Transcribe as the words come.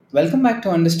Welcome back to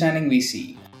Understanding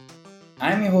VC.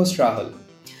 I'm your host Rahul.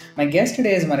 My guest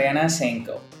today is Mariana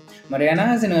Senko.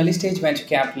 Mariana is an early stage venture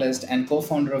capitalist and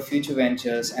co-founder of Future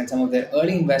Ventures, and some of their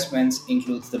early investments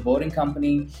includes The Boring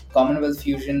Company, Commonwealth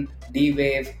Fusion,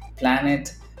 D-Wave,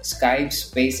 Planet, Skype,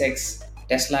 SpaceX,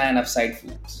 Tesla and Upside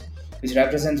Foods, which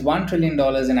represents $1 trillion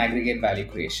in aggregate value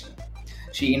creation.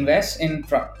 She invests in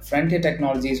frontier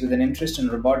technologies with an interest in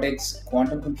robotics,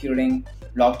 quantum computing,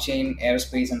 blockchain,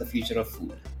 aerospace, and the future of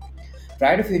food.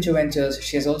 Prior to Future Ventures,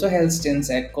 she has also held stints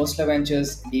at Khosla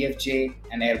Ventures, DFJ,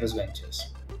 and Airbus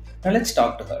Ventures. Now let's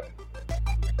talk to her.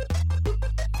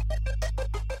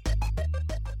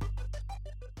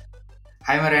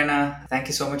 Hi, Mariana. Thank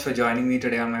you so much for joining me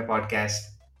today on my podcast.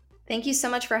 Thank you so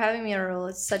much for having me, Arul.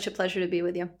 It's such a pleasure to be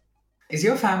with you. Is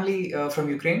your family from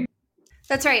Ukraine?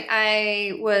 That's right.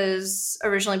 I was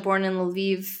originally born in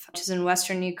Lviv, which is in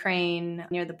western Ukraine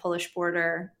near the Polish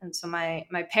border. And so my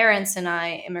parents and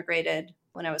I immigrated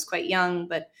when I was quite young,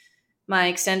 but my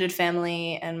extended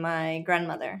family and my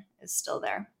grandmother is still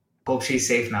there. Hope she's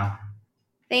safe now.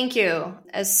 Thank you.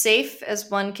 As safe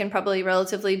as one can probably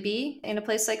relatively be in a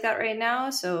place like that right now.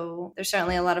 So there's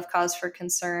certainly a lot of cause for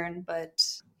concern, but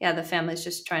yeah, the family's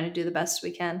just trying to do the best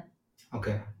we can.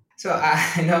 Okay. So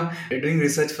I know doing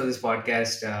research for this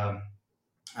podcast,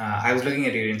 I was looking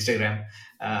at your Instagram.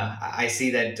 I see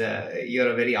that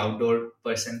you're a very outdoor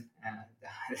person.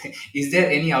 Is there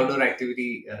any outdoor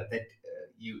activity that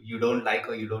you don't like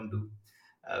or you don't do?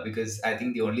 Because I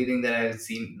think the only thing that I've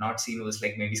not seen was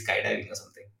like maybe skydiving or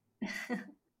something.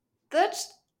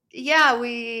 That's yeah,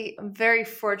 I'm very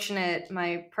fortunate.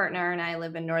 My partner and I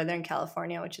live in Northern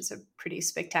California, which is a pretty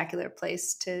spectacular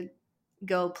place to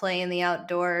go play in the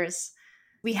outdoors.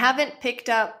 We haven't picked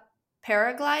up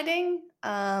paragliding,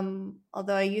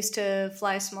 although I used to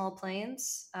fly small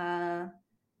planes.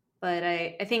 But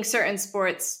I think certain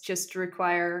sports just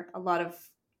require a lot of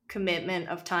commitment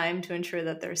of time to ensure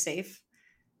that they're safe.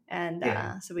 And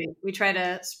Yeah. so we try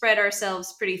to spread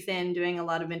ourselves pretty thin, doing a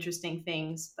lot of interesting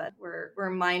things, but we're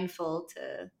mindful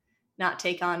to not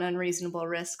take on unreasonable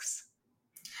risks.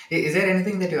 Is there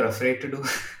anything that you're afraid to do?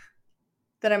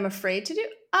 That I'm afraid to do?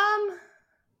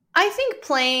 I think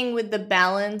playing with the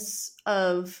balance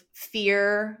of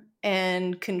fear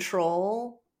and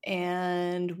control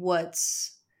and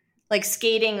what's like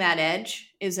skating that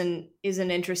edge is an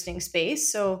interesting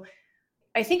space. So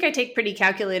I think I take pretty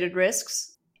calculated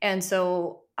risks. And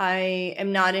so I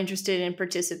am not interested in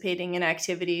participating in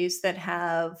activities that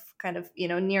have kind of,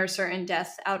 near certain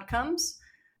death outcomes.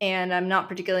 And I'm not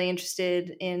particularly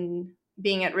interested in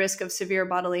being at risk of severe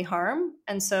bodily harm.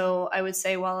 And so I would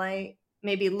say while I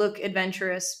maybe look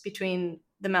adventurous between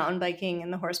the mountain biking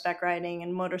and the horseback riding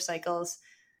and motorcycles,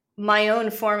 my own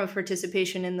form of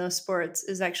participation in those sports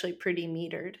is actually pretty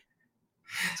metered.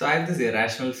 So I have this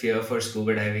irrational fear for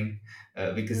scuba diving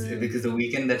because the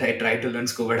weekend that I tried to learn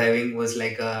scuba diving was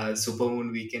like a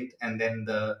supermoon weekend, and then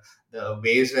the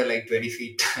waves were like 20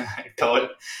 feet tall,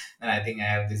 and I think I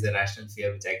have this irrational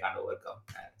fear which I can't overcome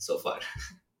so far.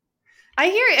 I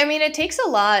hear it. I mean, it takes a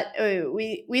lot.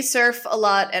 We surf a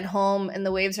lot at home, and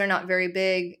the waves are not very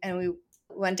big. And we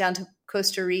went down to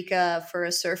Costa Rica for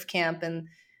a surf camp, and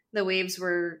the waves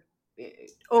were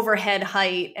overhead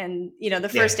height. And the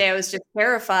first Yeah, day I was just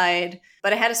terrified,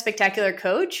 but I had a spectacular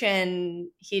coach, and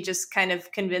he just kind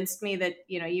of convinced me that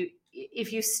you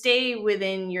if you stay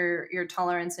within your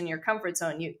tolerance and your comfort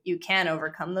zone, you can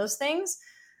overcome those things.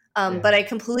 yeah. But I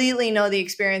completely know the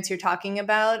experience you're talking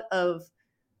about of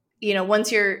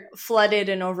once you're flooded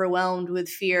and overwhelmed with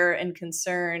fear and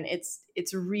concern,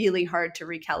 it's really hard to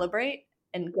recalibrate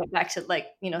and go back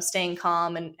to staying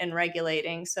calm and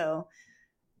regulating. So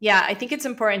yeah, I think it's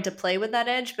important to play with that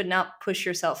edge, but not push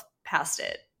yourself past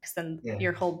it, because then Yeah.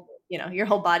 your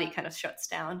whole body kind of shuts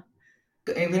down.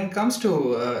 And when it comes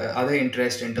to other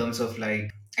interest in terms of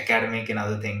like academic and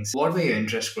other things, what were your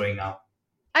interests growing up?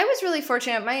 I was really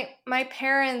fortunate. My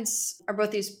parents are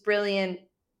both these brilliant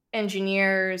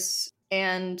engineers,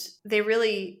 and they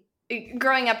really,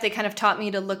 growing up, they kind of taught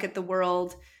me to look at the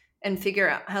world and figure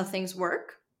out how things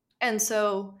work. And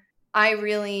so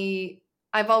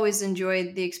I've always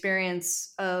enjoyed the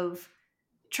experience of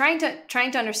trying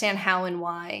to understand how and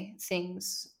why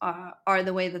things are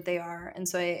the way that they are. And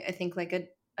so I think like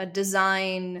a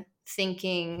design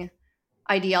thinking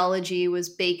ideology was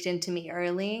baked into me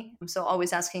early. So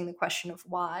always asking the question of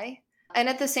why. And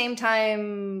at the same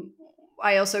time,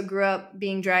 I also grew up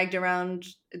being dragged around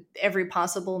every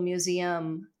possible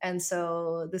museum. And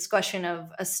so this question of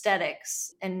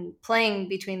aesthetics and playing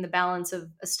between the balance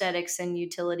of aesthetics and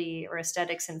utility, or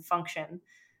aesthetics and function.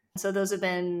 So those have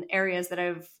been areas that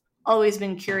I've always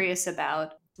been curious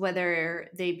about. whether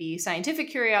they be scientific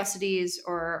curiosities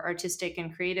or artistic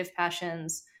and creative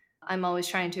passions. I'm always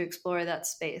trying to explore that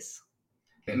space.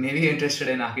 Maybe you're interested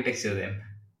in architecture then.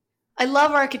 I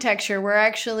love architecture. We're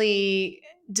actually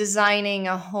designing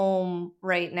a home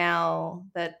right now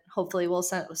that hopefully we'll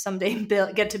someday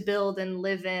get to build and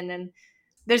live in. And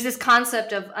there's this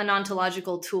concept of an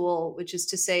ontological tool, which is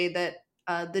to say that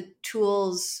the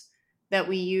tools that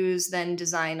we use then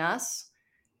design us.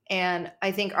 And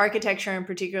I think architecture, and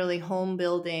particularly home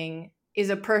building, is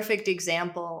a perfect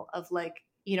example of like,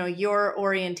 your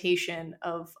orientation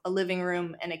of a living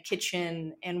room and a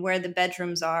kitchen and where the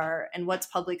bedrooms are and what's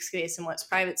public space and what's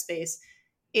private space.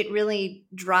 It really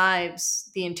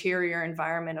drives the interior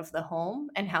environment of the home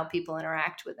and how people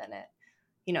interact within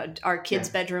it. Our kids'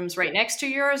 Yeah, bedrooms right next to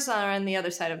yours are on the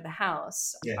other side of the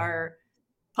house. yeah, Our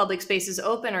public spaces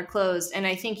open or closed. And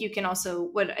I think you can also,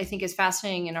 what I think is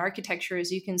fascinating in architecture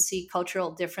is you can see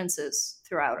cultural differences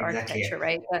throughout exactly. architecture,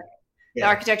 right? But the Yeah.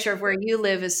 architecture of where you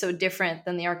live is so different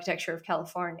than the architecture of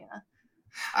California.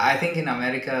 I think in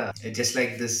America, just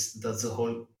like this, there's a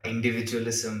whole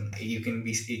individualism. It can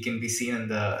be seen in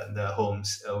the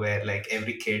homes where like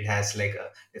every kid has like a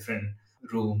different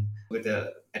room with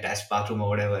a attached bathroom or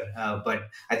whatever. But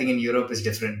I think in Europe is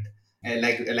different.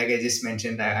 Like I just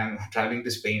mentioned, I'm traveling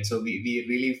to Spain, so we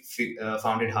really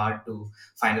found it hard to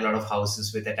find a lot of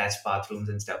houses with attached bathrooms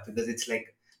and stuff because it's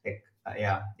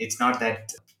yeah, it's not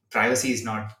that privacy is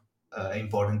not an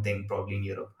important thing probably in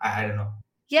Europe. I don't know.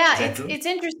 Is Yeah, that it's true? it's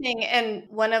interesting. And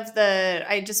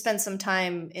I just spent some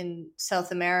time in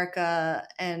South America,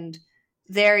 and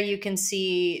there you can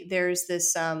see there's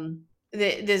there's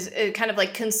kind of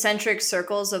like concentric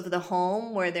circles of the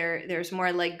home where there's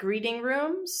more like greeting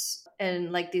rooms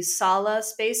and like these sala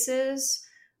spaces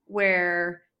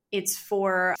where it's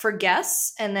for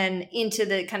guests, and then into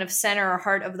the kind of center or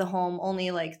heart of the home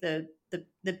only like the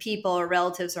people or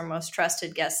relatives or most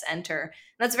trusted guests enter.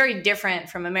 That's very different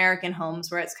from American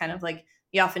homes where it's kind of like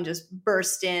you often just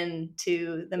burst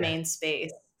into the Yeah. main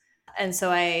space. And so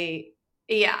I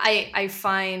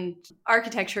find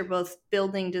architecture, both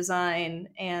building design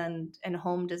and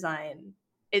home design,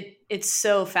 it's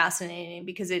so fascinating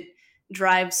because it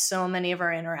drives so many of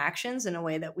our interactions in a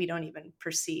way that we don't even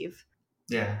perceive.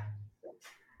 Yeah.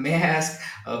 May I ask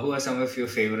who are some of your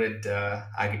favorite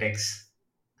architects?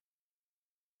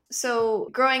 So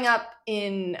growing up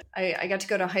I got to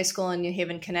go to high school in New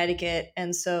Haven, Connecticut,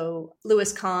 and so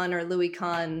Louis Kahn or Louis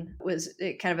Kahn was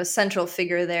kind of a central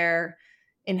figure there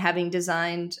in having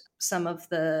designed some of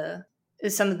the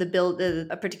build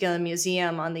a particular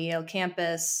museum on the Yale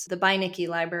campus. The Beinecke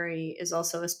Library is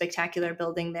also a spectacular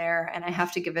building there, and I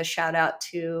have to give a shout out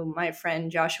to my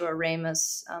friend Joshua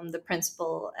Ramus, the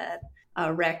principal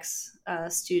at Rex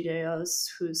Studios,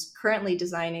 who's currently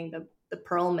designing the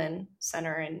Perlman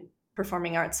Center and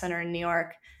Performing Arts Center in New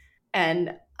York.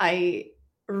 And I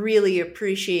really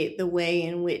appreciate the way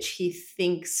in which he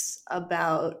thinks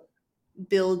about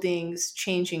buildings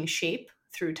changing shape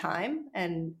through time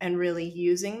and really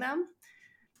using them.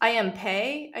 I.M.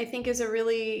 Pei, I think, is a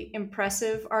really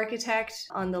impressive architect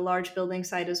on the large building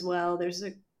side as well. There's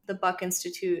the Buck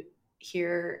Institute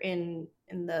here in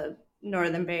the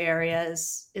Northern Bay Area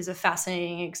is a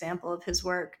fascinating example of his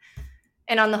work.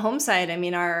 And on the home side, I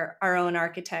mean, our own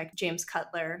architect, James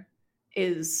Cutler,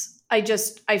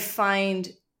 I find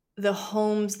the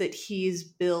homes that he's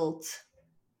built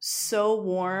so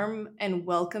warm and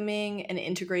welcoming and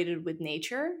integrated with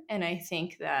nature. And I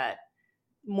think that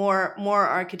more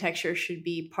architecture should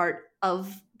be part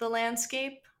of the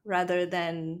landscape rather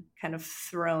than kind of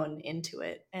thrown into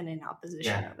it and in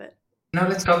opposition Yeah. of it. Now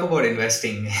let's talk about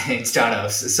investing in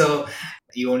startups. So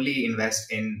you only invest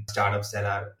in startups that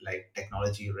are like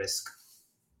technology risk,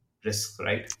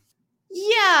 right?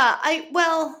 Yeah, I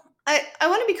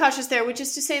want to be cautious there, which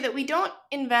is to say that we don't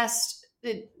invest.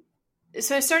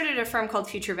 So I started a firm called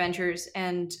Future Ventures,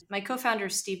 and my co-founder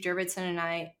Steve Jurvetson and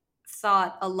I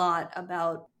thought a lot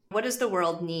about what does the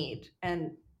world need,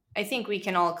 and I think we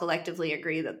can all collectively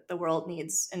agree that the world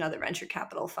needs another venture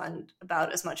capital fund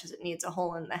about as much as it needs a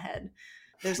hole in the head.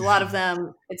 There's a lot of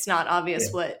them. It's not Yeah.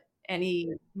 obvious what any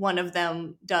one of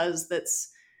them does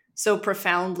that's so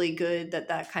profoundly good that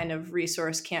that kind of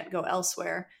resource can't go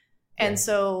elsewhere. And Yeah.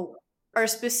 so our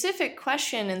specific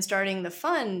question in starting the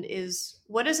fund is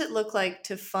what does it look like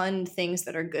to fund things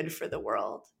that are good for the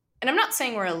world? And I'm not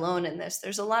saying we're alone in this.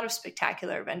 There's a lot of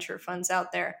spectacular venture funds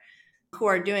out there who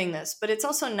are doing this, but it's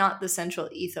also not the central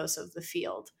ethos of the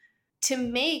field. To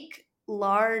make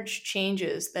large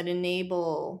changes that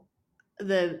enable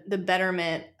the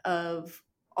betterment of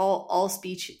all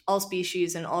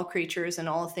species and all creatures and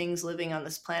all things living on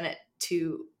this planet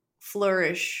to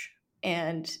flourish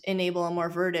and enable a more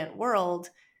verdant world,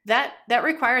 that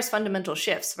requires fundamental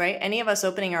shifts, right? Any of us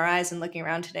opening our eyes and looking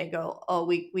around today go, oh,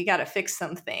 we got to fix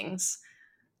some things.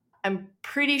 I'm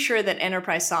pretty sure that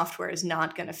enterprise software is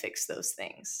not going to fix those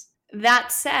things.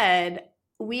 That said,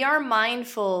 we are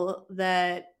mindful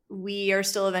that we are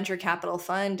still a venture capital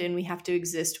fund and we have to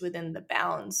exist within the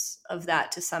bounds of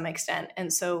that to some extent.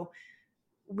 And so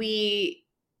we,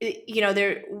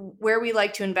 where we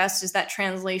like to invest is that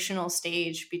translational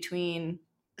stage between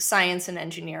science and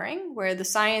engineering, where the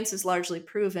science is largely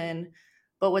proven,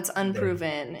 but what's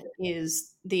unproven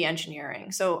is the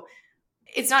engineering. So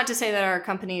it's not to say that our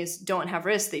companies don't have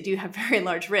risks. They do have very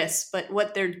large risks, but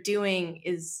what they're doing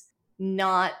is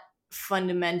not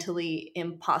fundamentally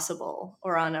impossible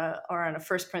or on a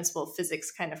first principle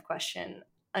physics kind of question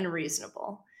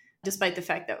unreasonable, despite the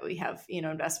fact that we have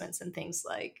investments in things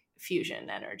like fusion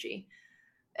energy.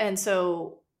 And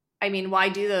so, I mean, why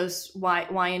do those?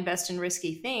 Why invest in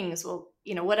risky things? Well,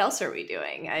 what else are we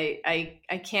doing? I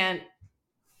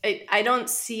don't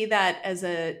see that as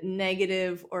a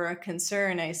negative or a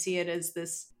concern. I see it as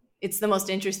it's the most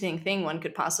interesting thing one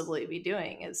could possibly be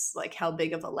doing, is like, how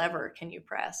big of a lever can you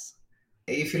press?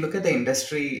 If you look at the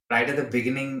industry, right at the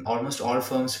beginning, almost all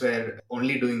firms were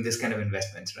only doing this kind of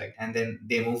investments, right? And then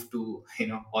they moved to,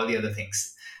 all the other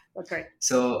things. That's right.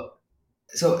 So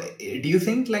do you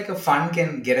think like a fund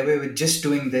can get away with just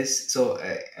doing this? So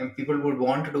people would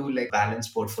want to do like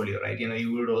balanced portfolio, right?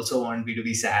 You would also want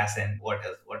B2B SaaS and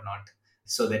whatnot,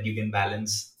 so that you can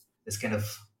balance this kind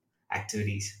of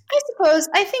activities. I suppose.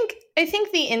 I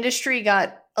think the industry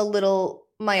got a little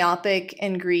myopic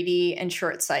and greedy and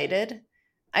short-sighted.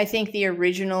 I think the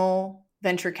original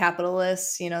venture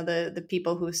capitalists, the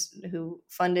people who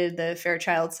funded the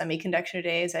Fairchild Semiconductor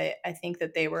days, I think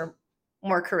that they were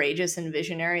more courageous and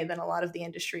visionary than a lot of the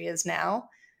industry is now.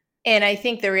 And I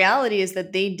think the reality is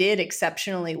that they did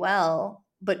exceptionally well,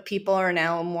 but people are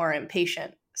now more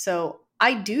impatient. So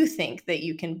I do think that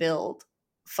you can build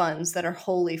funds that are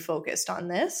wholly focused on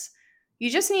this. You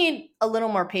just need a little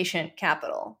more patient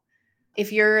capital.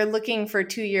 If you're looking for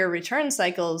 2-year return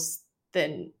cycles,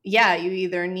 then yeah, you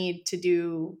either need to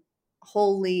do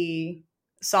wholly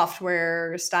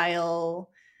software style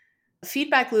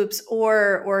feedback loops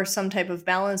or some type of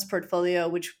balanced portfolio,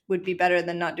 which would be better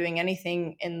than not doing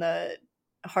anything in the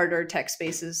harder tech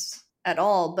spaces at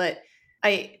all. But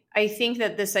I think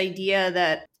that this idea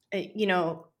that,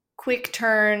 quick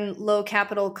turn, low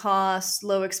capital costs,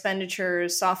 low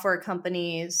expenditures, software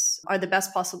companies are the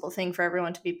best possible thing for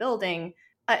everyone to be building.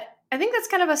 I think that's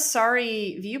kind of a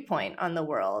sorry viewpoint on the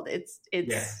world.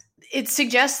 It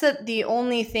suggests that the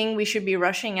only thing we should be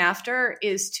rushing after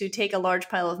is to take a large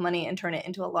pile of money and turn it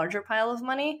into a larger pile of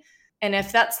money. And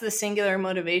if that's the singular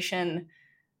motivation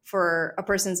for a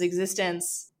person's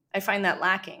existence, I find that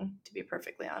lacking, to be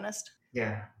perfectly honest.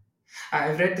 Yeah.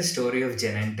 I've read the story of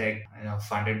Genentech,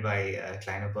 funded by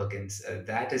Kleiner Perkins.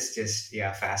 That is just,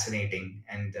 fascinating.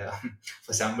 And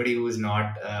for somebody who is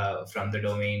not from the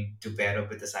domain, to pair up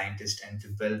with a scientist and to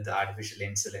build the artificial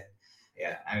insulin,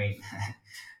 I mean,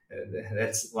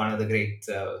 that's one of the great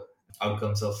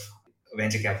outcomes of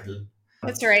venture capital.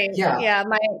 That's right. Yeah.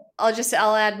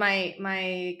 I'll add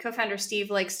my co-founder Steve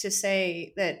likes to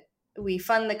say that we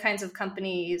fund the kinds of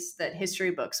companies that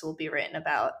history books will be written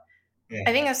about. Yeah.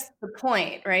 I think that's the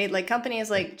point, right? Like companies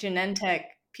like Genentech,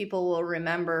 people will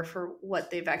remember for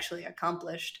what they've actually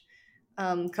accomplished.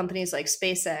 Companies like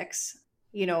SpaceX,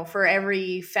 for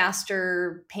every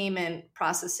faster payment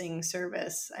processing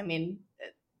service. I mean,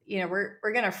 we're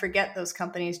going to forget those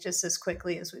companies just as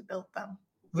quickly as we built them.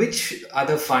 Which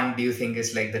other fund do you think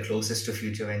is like the closest to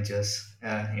Future Ventures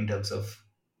in terms of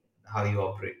how you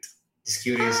operate? Just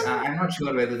curious. I'm not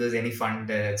sure whether there's any fund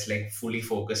that's like fully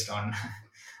focused on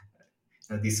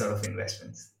these sort of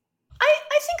investments.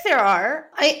 I think there are.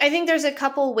 I think there's a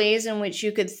couple ways in which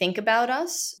you could think about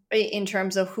us in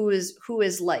terms of who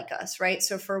is like us, right?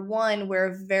 So for one,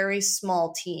 we're a very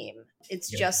small team. It's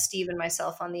just Steve and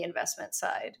myself on the investment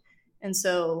side. And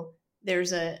so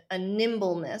there's a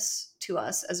nimbleness to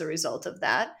us as a result of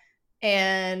that.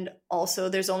 And also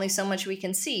there's only so much we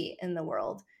can see in the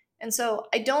world. And so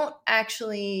I don't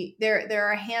actually, there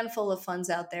are a handful of funds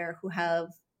out there who have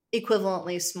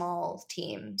equivalently small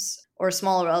teams or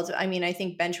small relative. I mean, I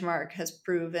think Benchmark has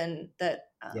proven that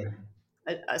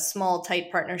a small,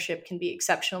 tight partnership can be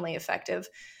exceptionally effective.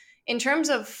 In terms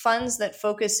of funds that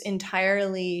focus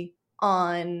entirely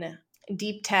on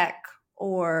deep tech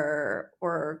or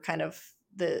kind of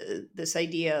this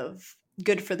idea of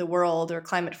good for the world or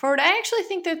climate forward, I actually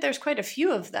think that there's quite a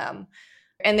few of them.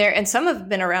 And some have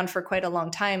been around for quite a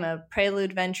long time.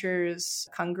 Prelude Ventures,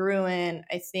 Congruent,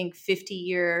 I think 50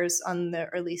 years on the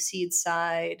early seed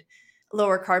side,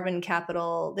 Lower Carbon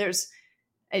Capital.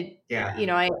 I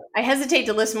hesitate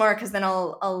to list more because then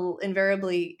I'll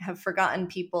invariably have forgotten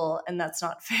people, and that's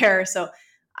not fair. So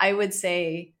I would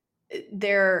say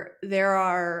there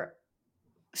are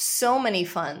so many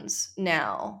funds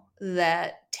now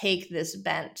that take this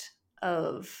bent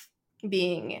of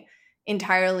being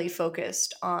entirely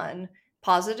focused on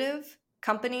positive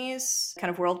companies,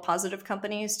 kind of world positive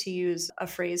companies, to use a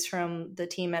phrase from the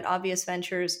team at Obvious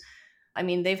Ventures. I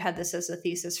mean, they've had this as a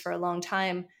thesis for a long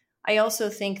time. I also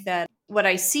think that what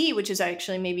I see, which is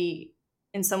actually maybe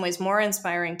in some ways more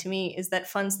inspiring to me, is that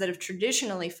funds that have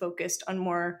traditionally focused on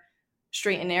more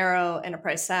straight and narrow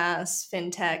enterprise SaaS,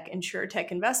 fintech,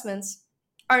 insurtech investments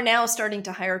are now starting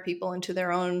to hire people into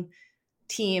their own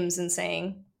teams and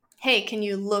saying, hey, can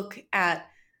you look at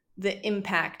the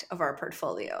impact of our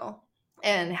portfolio?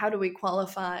 And how do we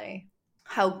qualify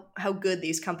how good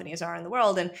these companies are in the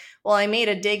world? And while I made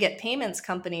a dig at payments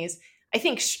companies, I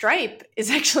think Stripe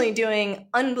is actually doing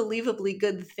unbelievably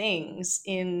good things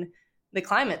in the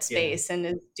climate space and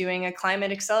is doing a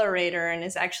climate accelerator and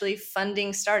is actually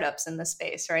funding startups in the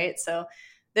space, right? So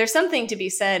there's something to be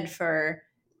said for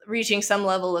reaching some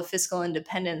level of fiscal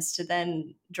independence to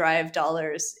then drive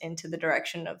dollars into the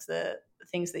direction of the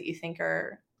things that you think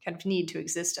are kind of need to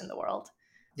exist in the world.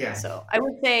 Yeah. So I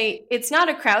would say it's not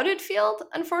a crowded field,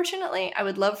 unfortunately. I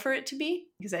would love for it to be,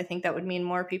 because I think that would mean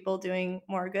more people doing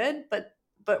more good, but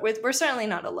we're certainly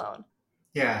not alone.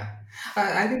 Yeah,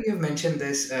 I think you've mentioned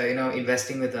this,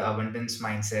 investing with the abundance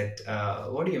mindset.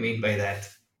 What do you mean by that?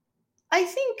 I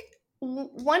think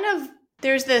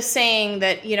there's this saying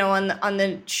that, on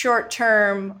the short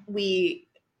term, we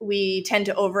tend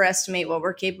to overestimate what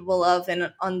we're capable of,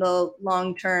 and on the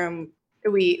long term,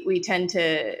 we tend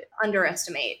to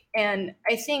underestimate. And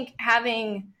I think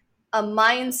having a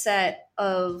mindset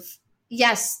of,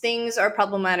 yes, things are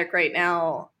problematic right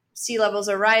now. Sea levels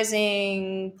are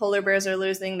rising, polar bears are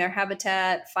losing their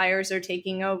habitat, fires are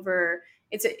taking over.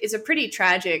 It's a pretty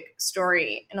tragic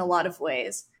story in a lot of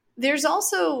ways. There's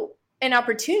also an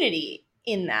opportunity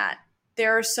in that.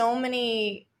 There are so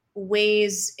many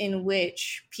ways in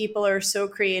which people are so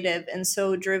creative and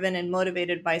so driven and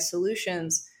motivated by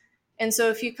solutions. And so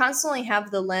if you constantly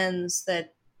have the lens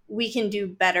that we can do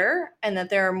better and that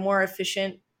there are more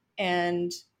efficient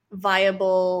and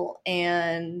viable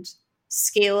and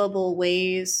scalable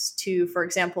ways to, for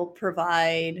example,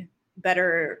 provide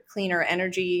better, cleaner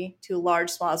energy to large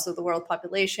swaths of the world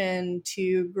population,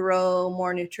 to grow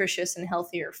more nutritious and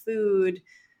healthier food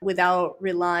without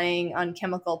relying on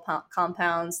chemical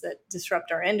compounds that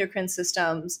disrupt our endocrine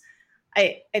systems.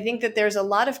 I think that there's a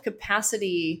lot of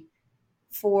capacity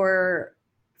for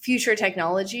future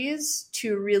technologies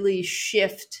to really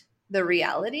shift the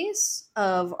realities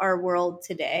of our world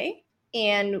today.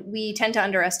 And we tend to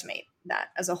underestimate that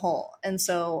as a whole. And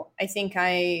so I think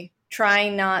I try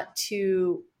not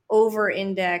to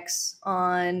over-index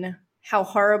on how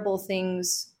horrible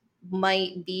things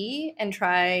might be and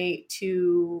try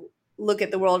to look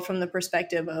at the world from the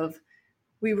perspective of,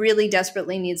 we really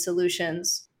desperately need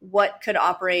solutions. What could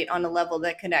operate on a level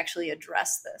that could actually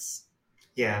address this?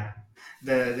 Yeah,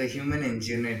 the human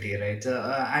ingenuity, right? So,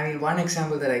 I mean, one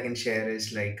example that I can share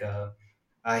is like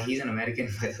he's an American,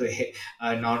 by the way,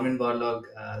 Norman Borlaug.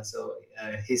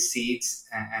 His seeds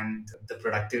and the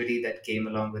productivity that came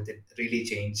along with it really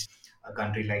changed a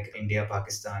country like India,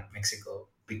 Pakistan, Mexico,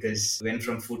 because we went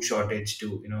from food shortage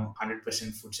to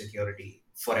 100% food security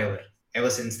forever. Ever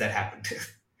since that happened,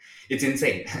 it's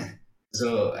insane.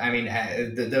 So, I mean,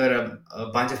 there were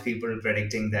a bunch of people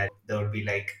predicting that there would be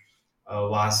like a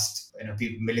vast,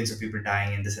 millions of people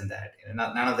dying and this and that.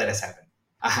 None of that has happened.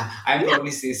 I'm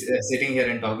probably sitting here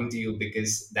and talking to you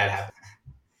because that happened.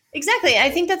 Exactly. I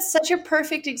think that's such a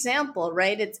perfect example,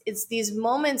 right? It's these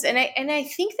moments, and I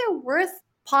think they're worth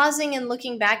pausing and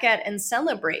looking back at and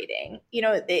celebrating.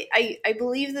 I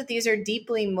believe that these are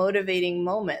deeply motivating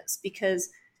moments because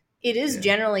it is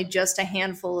generally just a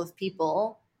handful of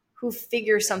people who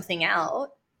figure something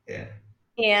out. Yeah.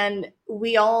 And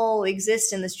we all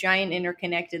exist in this giant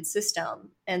interconnected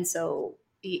system. And so,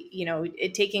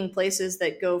 taking places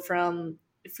that go from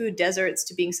food deserts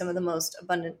to being some of the most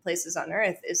abundant places on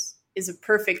earth is a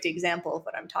perfect example of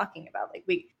what I'm talking about.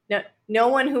 Like no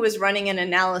one who was running an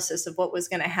analysis of what was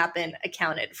going to happen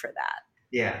accounted for that.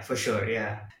 Yeah, for sure.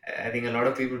 Yeah. I think a lot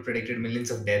of people predicted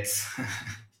millions of deaths.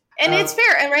 And it's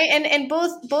fair, right? And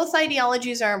both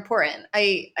ideologies are important.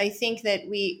 I think that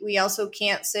we also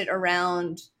can't sit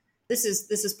around this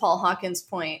is Paul Hawkins'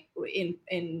 point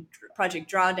in Project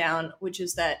Drawdown, which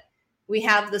is that we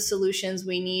have the solutions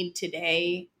we need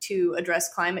today to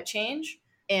address climate change,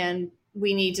 and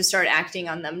we need to start acting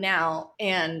on them now.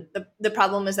 And the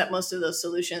problem is that most of those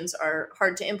solutions are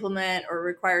hard to implement or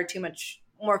require too much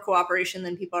more cooperation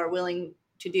than people are willing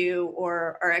to do,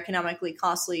 or are economically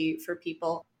costly for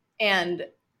people. And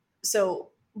so,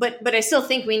 but I still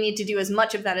think we need to do as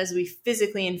much of that as we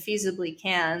physically and feasibly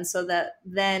can, so that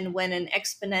then when an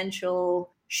exponential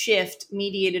shift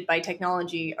mediated by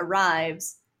technology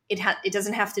arrives, it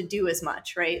doesn't have to do as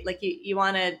much, right? Like you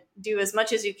want to do as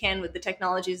much as you can with the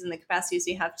technologies and the capacities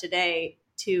you have today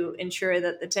to ensure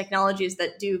that the technologies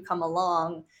that do come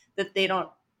along, that they don't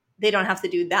have to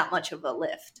do that much of a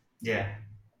lift. Yeah.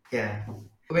 Yeah.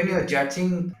 When you're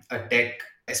judging a tech,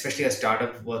 especially a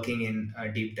startup working in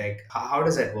deep tech, how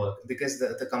does that work? Because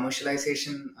the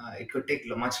commercialization, it could take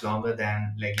much longer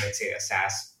than, like, let's say a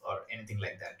SaaS or anything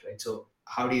like that, right? So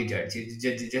how do you judge?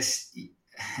 You just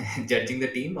judging the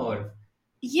team, or?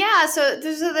 Yeah, so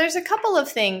there's a couple of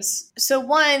things. So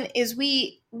one is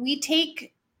we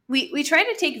try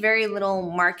to take very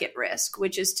little market risk,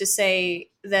 which is to say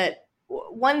that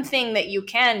one thing that you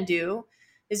can do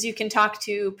is you can talk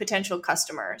to potential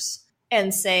customers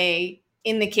and say,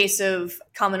 in the case of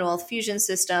Commonwealth Fusion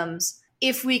Systems,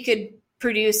 if we could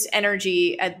produce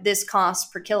energy at this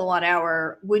cost per kilowatt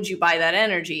hour, would you buy that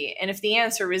energy? And if the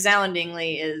answer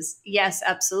resoundingly is yes,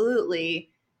 absolutely,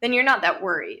 then you're not that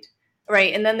worried,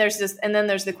 right? And then there's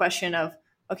the question of,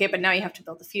 okay, but now you have to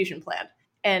build the fusion plant.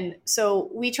 And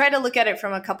so we try to look at it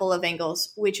from a couple of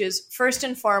angles, which is, first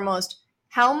and foremost,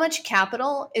 how much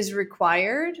capital is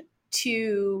required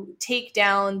to take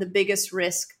down the biggest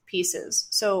risk pieces.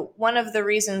 So one of the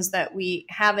reasons that we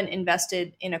haven't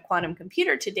invested in a quantum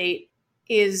computer to date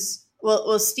is,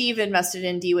 well, Steve invested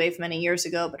in D-Wave many years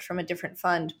ago, but from a different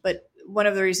fund. But one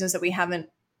of the reasons that we haven't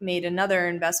made another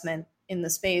investment in the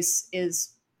space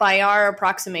is, by our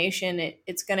approximation,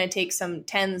 it's going to take some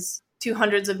tens to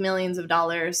hundreds of millions of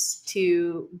dollars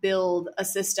to build a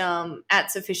system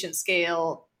at sufficient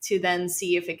scale to then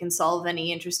see if it can solve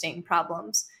any interesting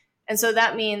problems. And so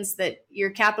that means that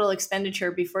your capital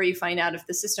expenditure before you find out if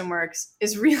the system works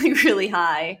is really, really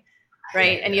high,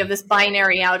 right? And you have this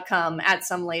binary outcome at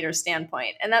some later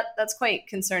standpoint. And that's quite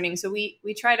concerning. So we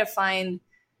try to find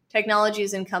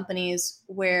technologies and companies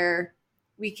where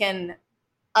we can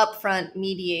upfront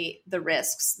mediate the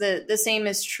risks. The same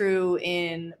is true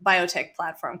in biotech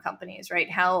platform companies, right?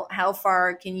 How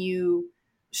far can you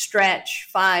stretch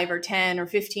 $5 or $10 or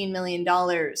 $15 million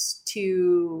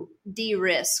to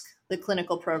de-risk the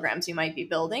clinical programs you might be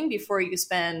building before you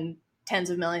spend tens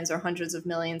of millions or hundreds of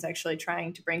millions actually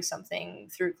trying to bring something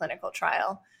through clinical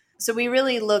trial? So we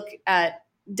really look at,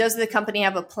 does the company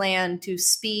have a plan to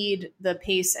speed the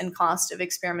pace and cost of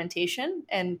experimentation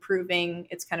and proving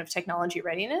its kind of technology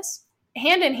readiness?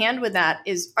 Hand in hand with that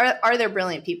is, are there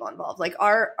brilliant people involved? Like,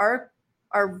 are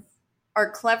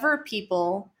clever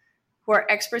people who are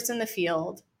experts in the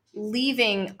field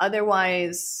leaving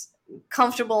otherwise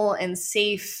comfortable and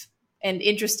safe and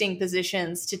interesting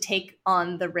positions to take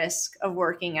on the risk of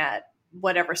working at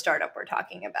whatever startup we're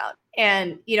talking about?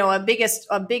 And,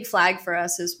 a big flag for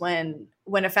us is when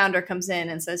a founder comes in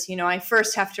and says, I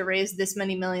first have to raise this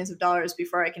many millions of dollars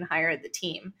before I can hire the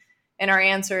team. And our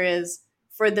answer is,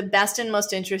 for the best and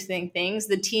most interesting things,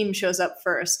 the team shows up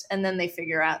first, and then they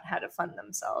figure out how to fund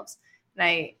themselves.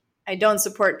 And I don't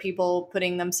support people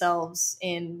putting themselves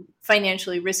in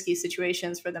financially risky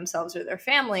situations for themselves or their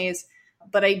families,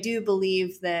 but I do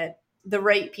believe that the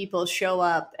right people show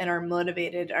up and are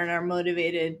motivated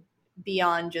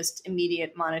beyond just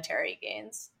immediate monetary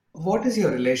gains. What is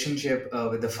your relationship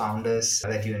with the founders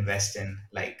that you invest in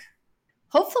like?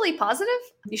 Hopefully positive.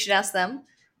 You should ask them.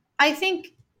 I think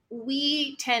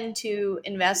we tend to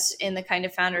invest in the kind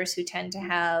of founders who tend to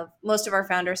have, most of our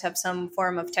founders have some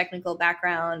form of technical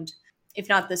background, if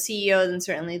not the CEO, then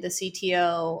certainly the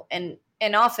CTO, and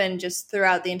often just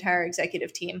throughout the entire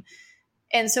executive team.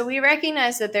 And so we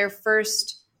recognize that their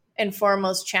first and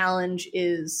foremost challenge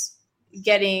is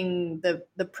getting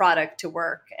the product to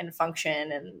work and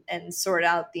function and sort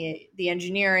out the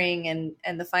engineering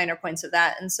and the finer points of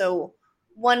that. And so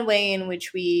one way in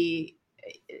which we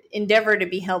endeavor to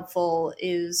be helpful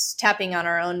is tapping on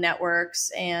our own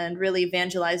networks and really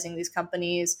evangelizing these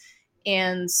companies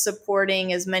and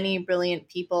supporting as many brilliant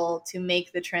people to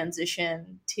make the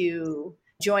transition to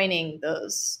joining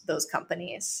those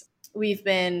companies. We've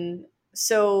been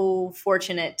so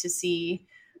fortunate to see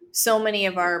so many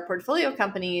of our portfolio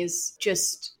companies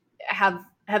just have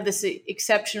this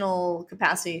exceptional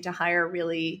capacity to hire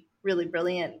really, really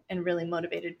brilliant and really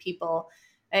motivated people.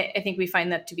 I think we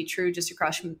find that to be true just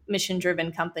across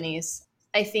mission-driven companies.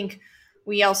 I think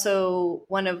we also,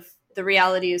 one of the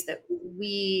realities that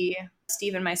we,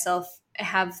 Steve and myself,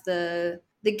 have the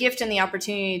gift and the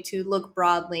opportunity to look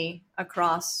broadly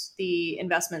across the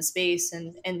investment space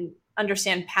and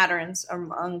understand patterns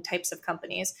among types of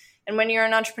companies. And when you're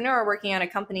an entrepreneur working on a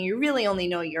company, you really only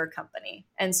know your company.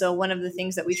 And so one of the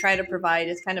things that we try to provide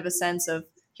is kind of a sense of,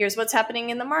 here's what's happening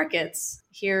in the markets.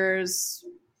 Here's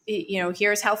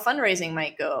how fundraising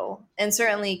might go, and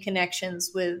certainly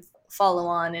connections with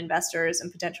follow-on investors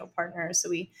and potential partners. So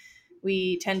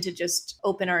we tend to just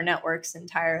open our networks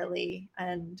entirely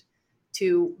and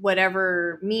to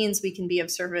whatever means we can be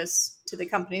of service to the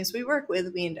companies we work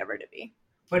with, we endeavor to be.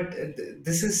 But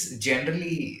this is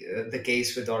generally the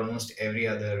case with almost every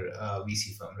other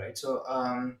VC firm, right? So,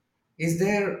 is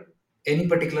there any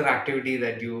particular activity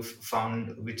that you've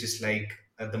found which is like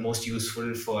the most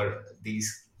useful for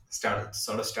these startups?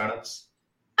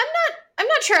 I'm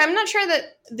not sure. I'm not sure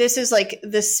that this is like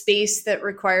the space that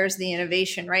requires the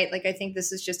innovation, right? Like, I think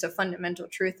this is just a fundamental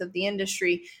truth of the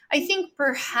industry. I think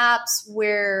perhaps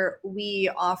where we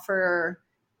offer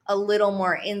a little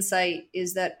more insight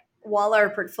is that while our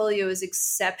portfolio is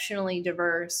exceptionally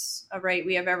diverse, right?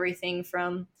 We have everything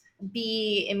from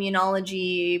bee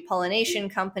immunology pollination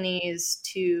companies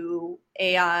to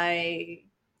AI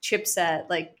chipset,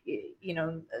 like,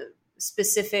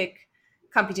 specific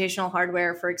computational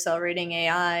hardware for accelerating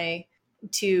AI,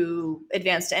 to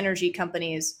advanced energy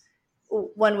companies.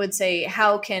 One would say,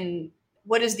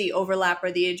 what is the overlap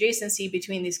or the adjacency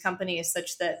between these companies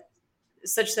such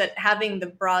that having the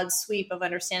broad sweep of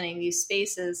understanding these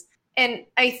spaces. And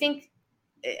I think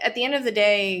at the end of the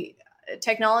day,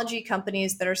 technology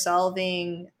companies that are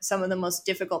solving some of the most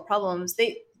difficult problems,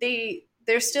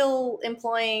 they're still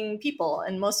employing people,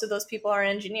 and most of those people are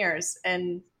engineers,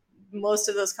 and most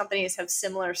of those companies have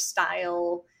similar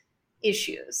style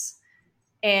issues.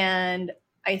 And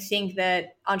I think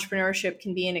that entrepreneurship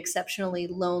can be an exceptionally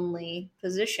lonely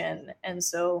position. And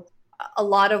so a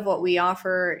lot of what we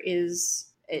offer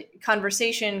is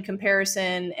conversation,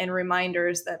 comparison, and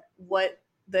reminders that what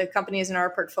the companies in our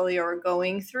portfolio are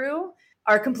going through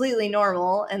are completely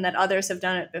normal and that others have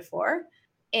done it before.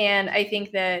 And I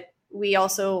think that we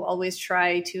also always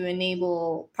try to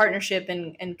enable partnership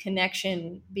and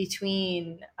connection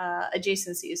between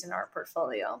adjacencies in our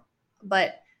portfolio.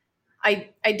 But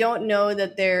I don't know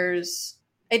that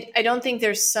I don't think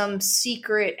there's some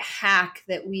secret hack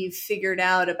that we've figured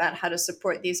out about how to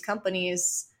support these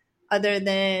companies, other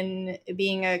than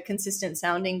being a consistent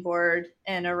sounding board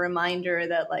and a reminder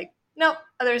that, like, no,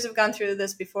 others have gone through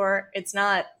this before. It's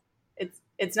not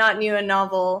new and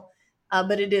novel,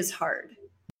 but it is hard.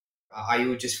 Are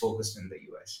you just focused in the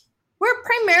US? We're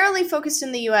primarily focused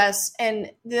in the US,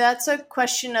 and that's a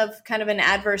question of kind of an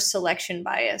adverse selection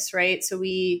bias, right? So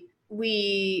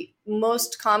we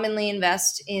most commonly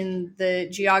invest in the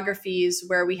geographies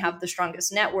where we have the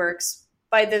strongest networks,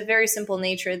 by the very simple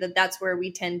nature that that's where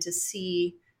we tend to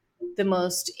see the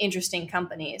most interesting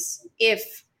companies.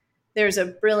 If there's a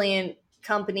brilliant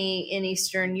company in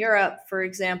Eastern Europe, for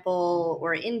example,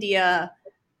 or India,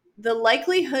 the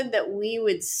likelihood that we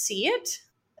would see it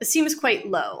seems quite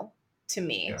low to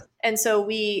me. Yeah. And so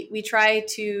we try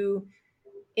to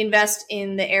invest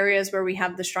in the areas where we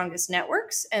have the strongest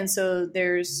networks. And so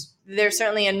there's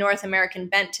certainly a North American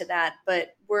bent to that,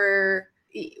 but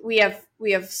we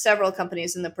have several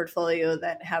companies in the portfolio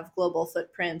that have global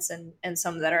footprints, and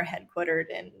some that are headquartered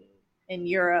in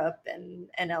Europe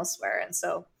and elsewhere. And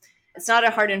so it's not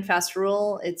a hard and fast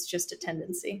rule. It's just a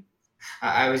tendency.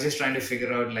 I was just trying to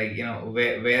figure out, like,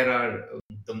 where are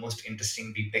the most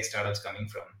interesting deep tech startups coming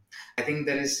from? I think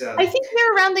there is. I think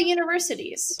they're around the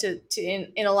universities,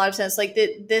 in a lot of sense. Like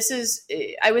this is,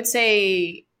 I would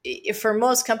say, for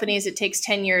most companies, it takes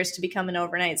 10 years to become an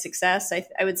overnight success.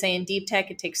 I would say in deep tech,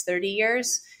 it takes 30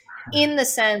 years, in the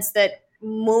sense that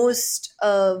most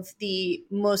of the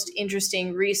most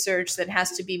interesting research that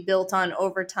has to be built on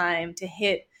over time to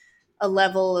hit a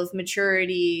level of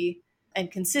maturity and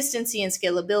consistency and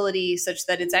scalability such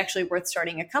that it's actually worth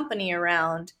starting a company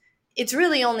around, it's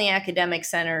really only academic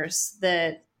centers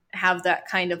that have that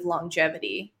kind of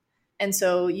longevity. And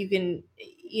so you can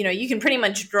pretty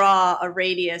much draw a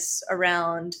radius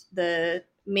around the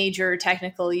major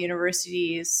technical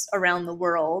universities around the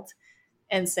world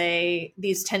and say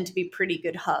these tend to be pretty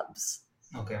good hubs.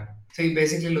 Okay. So you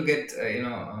basically look at,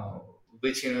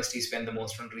 which universities spend the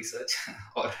most on research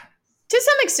or... To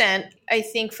some extent, I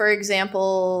think, for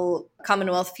example,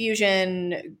 Commonwealth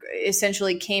Fusion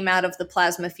essentially came out of the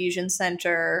Plasma Fusion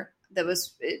Center that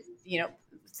was,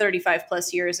 35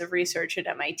 plus years of research at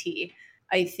MIT.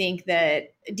 I think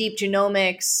that deep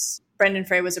genomics, Brendan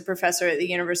Frey was a professor at the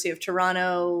University of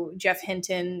Toronto. Jeff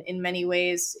Hinton, in many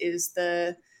ways, is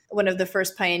one of the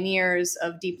first pioneers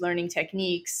of deep learning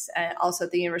techniques, also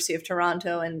at the University of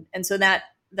Toronto. And so that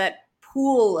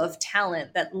pool of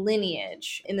talent, that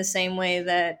lineage, in the same way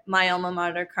that my alma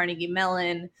mater, Carnegie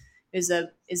Mellon, is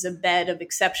a bed of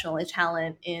exceptional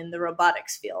talent in the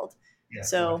robotics field. Yeah,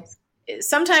 so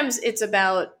sometimes it's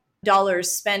about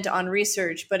dollars spent on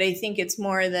research, but I think it's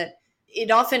more that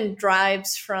it often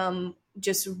drives from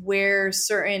just where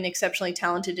certain exceptionally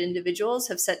talented individuals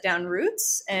have set down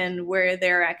roots and where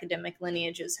their academic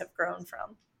lineages have grown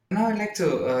from. Now, I'd like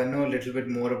to know a little bit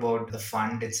more about the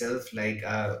fund itself. Like,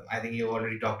 I think you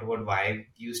already talked about why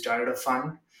you started a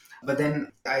fund, but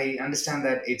then I understand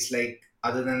that it's like,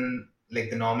 other than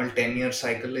like the normal 10-year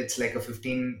cycle, it's like a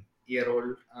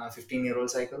 15-year-old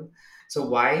cycle. So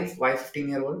why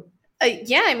 15-year-old?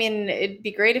 Yeah, I mean, it'd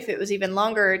be great if it was even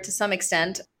longer to some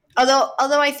extent. Although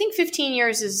I think 15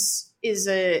 years is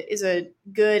a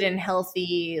good and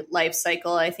healthy life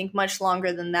cycle. I think much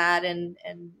longer than that, and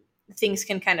things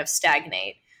can kind of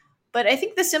stagnate. But I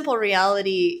think the simple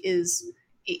reality is,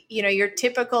 your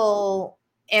typical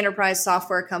enterprise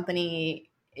software company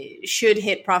should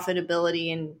hit profitability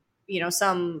in,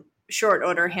 some short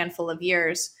order handful of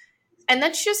years. And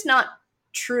that's just not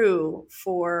true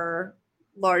for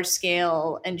large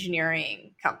scale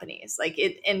engineering companies.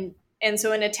 And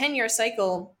so in a 10-year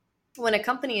cycle, when a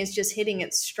company is just hitting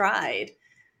its stride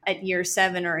at year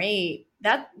 7 or 8,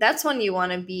 that's when you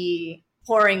want to be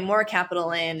pouring more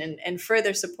capital in and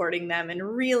further supporting them and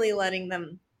really letting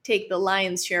them take the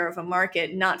lion's share of a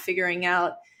market, not figuring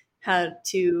out how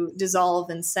to dissolve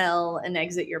and sell and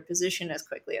exit your position as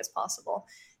quickly as possible.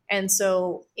 And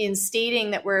so in stating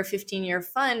that we're a 15-year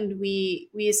fund, we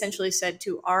essentially said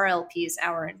to our LPs,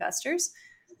 our investors,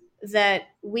 that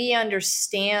we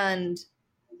understand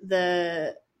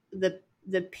the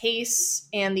pace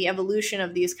and the evolution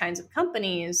of these kinds of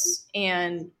companies.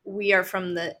 And we are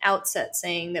from the outset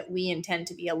saying that we intend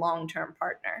to be a long-term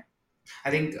partner.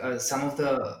 I think some of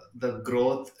the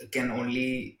growth can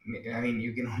only,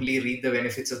 you can only reap the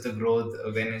benefits of the growth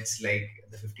when it's like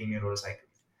the 15-year-old cycle.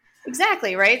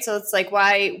 Exactly, right? So it's like,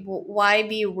 why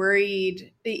be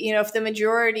worried? If the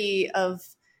majority of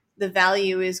the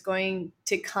value is going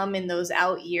to come in those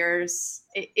out years,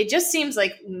 it just seems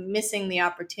like missing the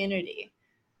opportunity.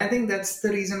 I think that's the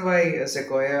reason why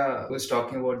Sequoia was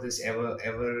talking about this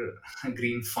ever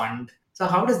green fund. So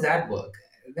how does that work?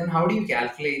 Then how do you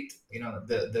calculate,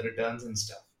 the returns and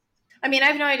stuff? I mean, I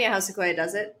have no idea how Sequoia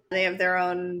does it. They have their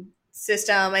own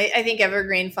system. I think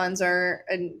evergreen funds are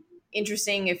an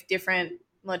interesting, if different,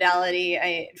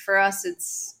 modality. For us,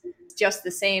 it's just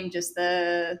the same.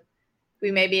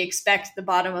 We maybe expect the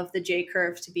bottom of the J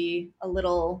curve to be a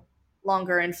little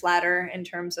longer and flatter in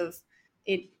terms of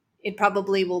it. It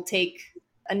probably will take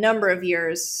a number of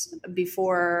years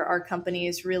before our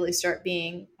companies really start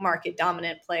being market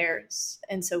dominant players.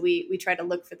 And so we try to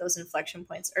look for those inflection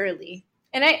points early.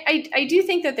 And I do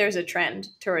think that there's a trend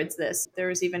towards this. There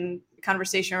was even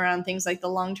conversation around things like the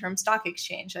long-term stock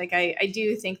exchange. Like I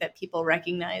do think that people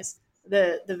recognize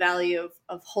the value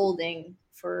of holding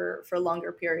for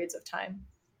longer periods of time.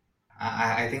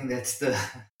 I think that's the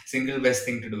single best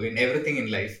thing to do in everything in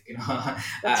life.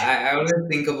 I always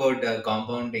think about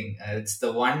compounding. It's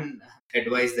the one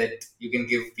advice that you can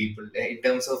give people in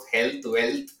terms of health,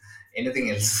 wealth,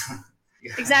 anything else.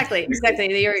 Exactly.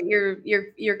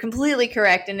 You're completely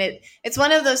correct, and it's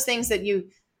one of those things that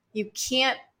you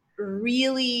can't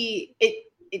really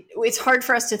it's hard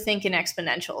for us to think in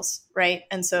exponentials, right?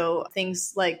 And so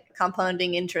things like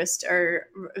compounding interest are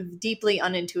deeply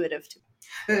unintuitive to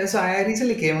me. So I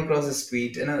recently came across this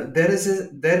tweet. There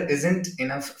isn't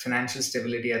enough financial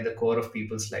stability at the core of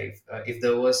people's life. If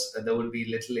there was, there would be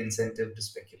little incentive to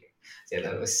speculate. So yeah,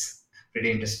 that was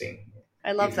pretty interesting.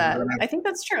 I love that. I think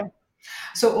that's true.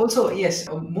 So also, yes,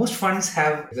 most funds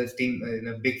have the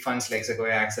team, big funds like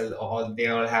Sequoia, Axel, they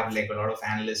all have like a lot of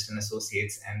analysts and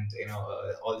associates, and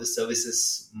all the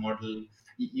services model.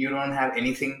 You don't have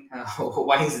anything.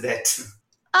 Why is that?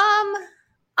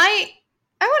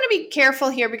 I want to be careful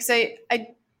here because I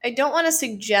don't want to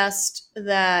suggest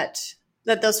that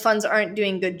those funds aren't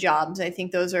doing good jobs. I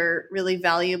think those are really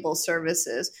valuable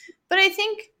services. But I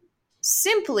think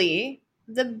simply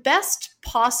the best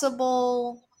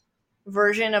possible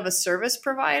version of a service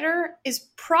provider is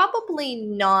probably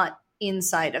not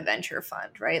inside a venture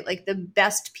fund, right? Like the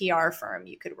best PR firm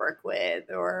you could work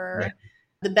with, or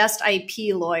the best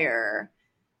IP lawyer.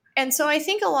 And so I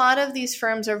think a lot of these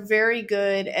firms are very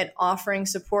good at offering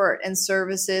support and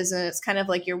services, and it's kind of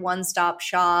like your one-stop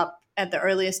shop at the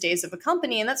earliest days of a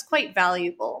company, and that's quite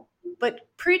valuable. But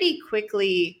pretty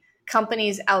quickly,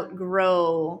 companies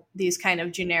outgrow these kind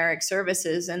of generic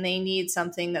services and they need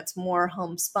something that's more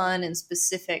homespun and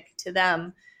specific to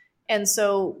them. And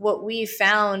so what we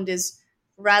found is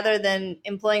rather than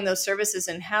employing those services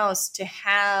in-house, to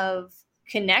have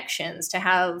connections, to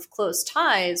have close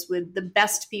ties with the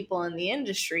best people in the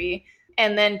industry,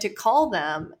 and then to call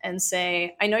them and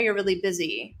say, I know you're really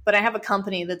busy, but I have a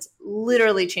company that's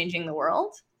literally changing the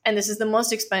world. And this is the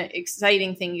most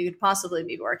exciting thing you could possibly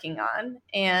be working on.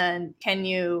 And can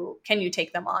you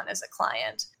take them on as a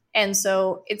client? And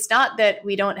so it's not that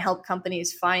we don't help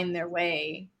companies find their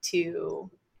way to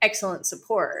excellent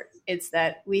support. It's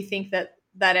that we think that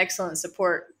that excellent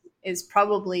support is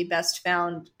probably best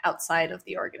found outside of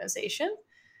the organization.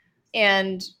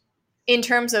 And in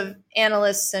terms of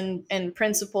analysts and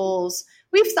principals,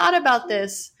 we've thought about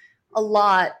this a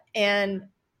lot. And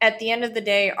at the end of the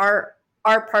day, our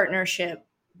partnership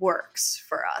works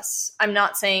for us. I'm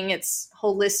not saying it's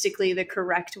holistically the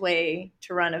correct way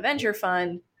to run a venture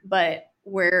fund, but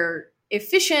we're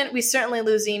efficient. We certainly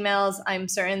lose emails. I'm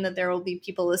certain that there will be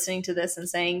people listening to this and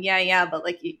saying, yeah, but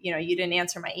like, you didn't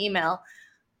answer my email.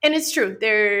 And it's true.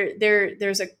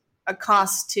 There's a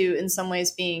cost to, in some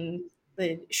ways, being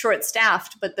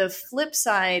short-staffed. But the flip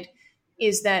side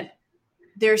is that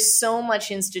there's so much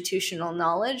institutional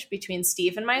knowledge between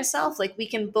Steve and myself. Like, we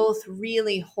can both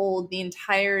really hold the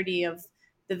entirety of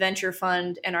the venture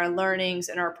fund and our learnings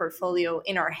and our portfolio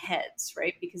in our heads,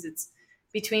 right? Because it's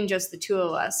between just the two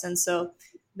of us. And so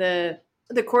the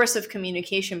course of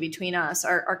communication between us,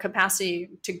 our capacity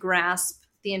to grasp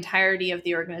the entirety of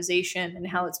the organization and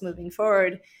how it's moving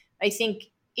forward, I think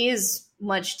is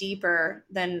much deeper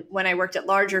than when I worked at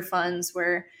larger funds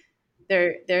where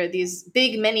they're these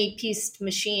big, many-pieced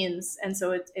machines. And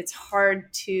so it's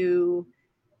hard to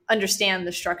understand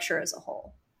the structure as a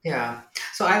whole. Yeah.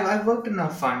 So I've worked in a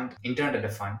fund, interned at a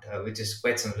fund, which is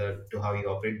quite similar to how you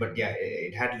operate. But yeah,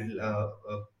 it had a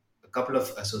couple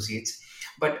of associates.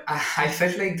 But I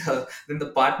felt like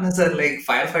the partners are like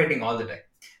firefighting all the time.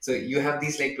 So you have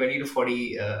these like 20 to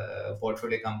 40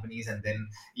 portfolio companies, and then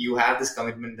you have this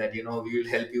commitment that, we will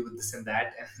help you with this and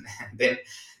that. And then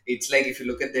it's like, if you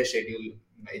look at their schedule,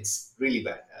 it's really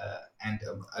bad. And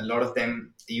a lot of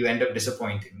them, you end up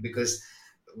disappointing because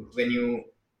when you,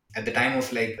 at the time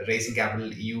of like raising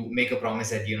capital, you make a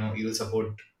promise that, you will support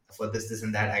for this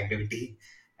and that activity.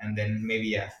 And then maybe,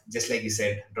 yeah, just like you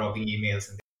said, dropping emails.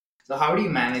 So how do you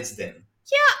manage them?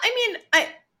 Yeah, I mean,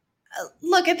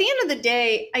 look, at the end of the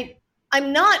day,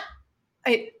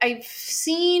 I've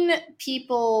seen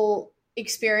people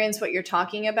experience what you're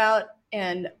talking about,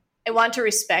 and I want to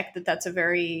respect that that's a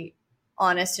very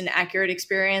honest and accurate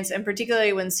experience. And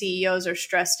particularly when CEOs are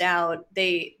stressed out,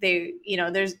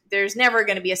 there's never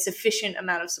going to be a sufficient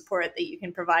amount of support that you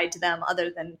can provide to them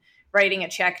other than writing a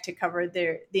check to cover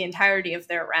the entirety of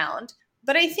their round.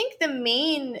 But I think the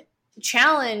main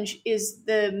challenge is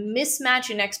the mismatch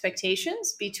in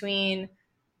expectations between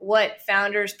what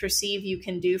founders perceive you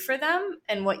can do for them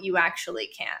and what you actually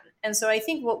can. And so I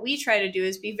think what we try to do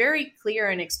is be very clear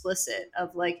and explicit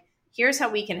of like, here's how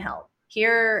we can help.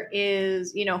 Here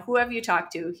is, who have you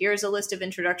talked to? Here's a list of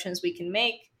introductions we can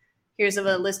make. Here's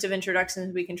a list of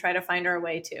introductions we can try to find our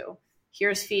way to.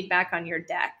 Here's feedback on your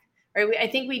deck. Right? I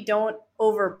think we don't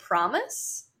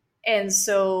overpromise. And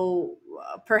so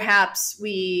perhaps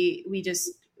we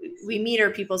meet our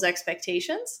people's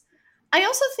expectations. I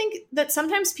also think that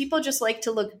sometimes people just like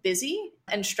to look busy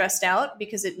and stressed out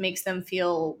because it makes them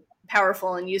feel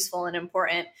powerful and useful and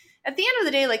important. At the end of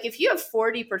the day, like if you have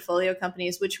 40 portfolio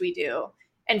companies, which we do,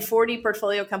 and 40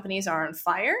 portfolio companies are on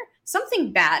fire,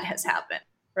 something bad has happened,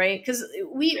 right? Because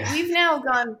we've now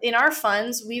gone, in our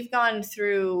funds, we've gone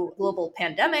through global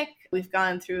pandemic. We've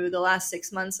gone through the last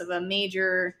 6 months of a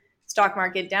major stock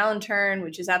market downturn,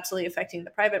 which is absolutely affecting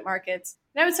the private markets.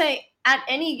 And I would say at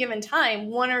any given time,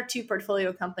 1 or 2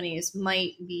 portfolio companies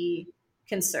might be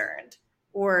concerned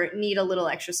or need a little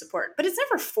extra support, but it's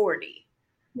never 40.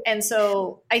 And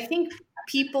so I think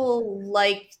people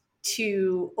like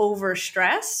to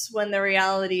overstress when the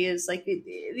reality is like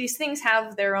these things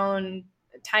have their own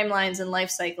timelines and life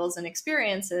cycles and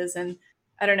experiences. And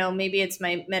I don't know, maybe it's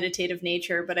my meditative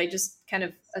nature, but I just kind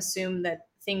of assume that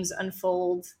things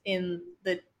unfold in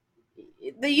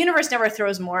the universe never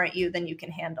throws more at you than you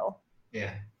can handle.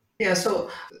 Yeah. Yeah. So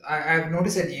I've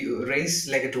noticed that you raise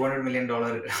like a $200 million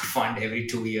fund every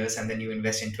 2 years, and then you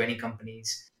invest in 20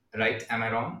 companies, right? Am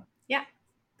I wrong? Yeah,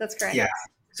 that's correct. Yeah.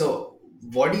 So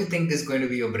what do you think is going to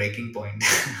be your breaking point?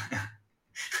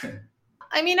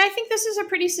 I mean, I think this is a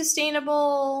pretty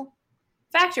sustainable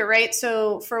factor, right?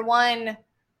 So for one,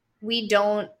 we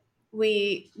don't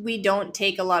we don't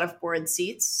take a lot of board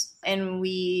seats, and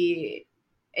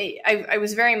I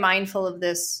was very mindful of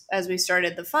this as we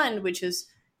started the fund, which is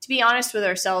to be honest with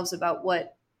ourselves about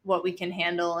what we can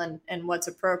handle and what's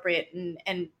appropriate,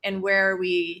 and where are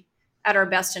we at our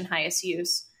best and highest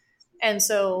use. And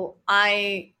so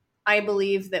I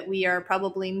believe that we are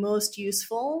probably most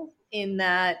useful in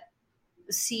that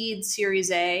seed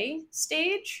Series A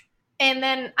stage. And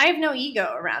then I have no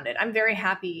ego around it. I'm very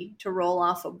happy to roll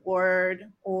off a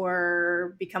board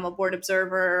or become a board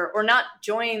observer or not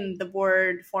join the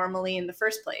board formally in the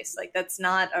first place. Like, that's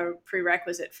not a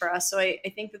prerequisite for us. So I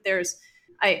think that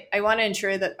I want to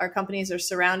ensure that our companies are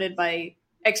surrounded by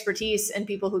expertise and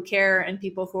people who care and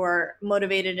people who are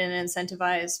motivated and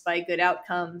incentivized by good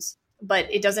outcomes. But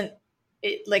it doesn't,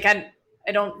 like, I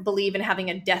don't believe in having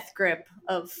a death grip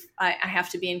of I have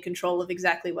to be in control of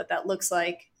exactly what that looks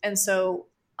like. And so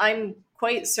I'm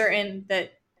quite certain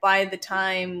that by the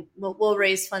time we'll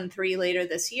raise Fund 3 later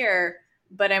this year,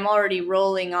 but I'm already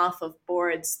rolling off of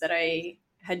boards that I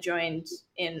had joined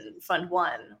in Fund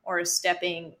 1 or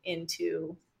stepping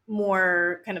into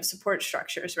more kind of support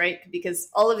structures, right? Because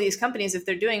all of these companies, if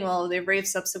they're doing well, they've raised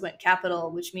subsequent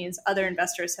capital, which means other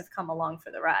investors have come along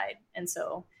for the ride. And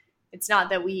so it's not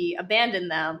that we abandon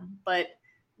them, but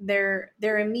their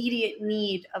immediate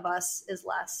need of us is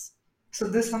less. So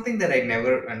this is something that I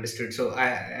never understood. So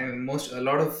a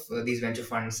lot of these venture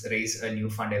funds raise a new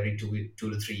fund every 2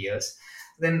 to 3 years.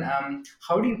 Then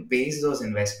how do you base those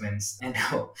investments? And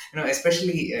how,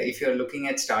 especially if you're looking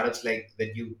at startups like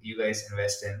that you guys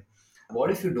invest in,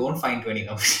 what if you don't find 20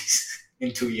 companies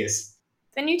in 2 years?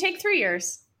 Then you take 3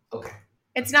 years. Okay.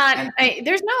 It's not. And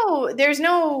There's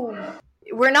no.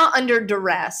 We're not under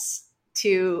duress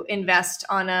to invest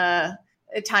on a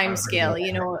time scale,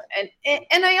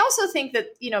 and I also think that,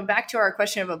 back to our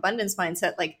question of abundance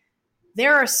mindset, like,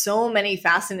 there are so many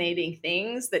fascinating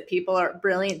things that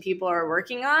brilliant people are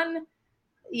working on.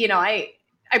 I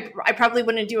probably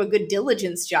wouldn't do a good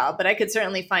diligence job, but I could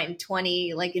certainly find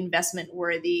 20 like investment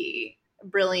worthy,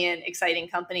 brilliant, exciting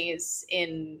companies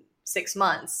in 6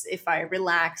 months if I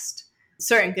relaxed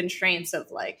certain constraints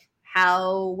of like,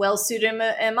 how well suited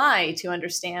am I to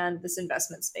understand this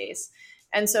investment space.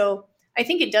 And so I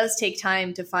think it does take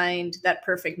time to find that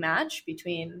perfect match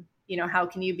between, how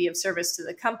can you be of service to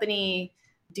the company?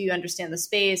 Do you understand the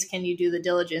space? Can you do the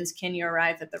diligence? Can you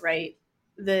arrive at the right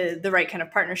kind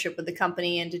of partnership with the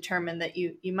company and determine that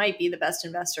you might be the best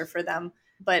investor for them?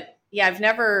 But yeah, I've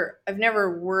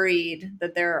never worried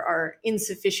that there are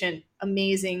insufficient,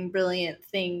 amazing, brilliant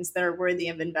things that are worthy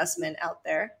of investment out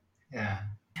there. yeah.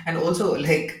 And also,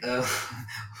 like,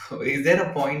 is there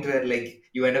a point where like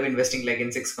you end up investing like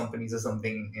in 6 companies or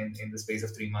something in the space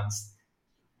of 3 months?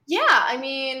 Yeah, I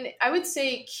mean, I would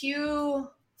say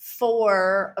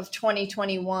Q4 of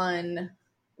 2021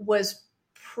 was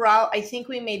I think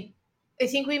we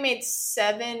made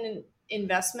 7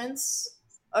 investments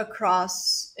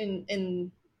across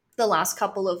in the last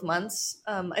couple of months.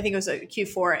 I think it was a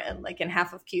Q4 and like in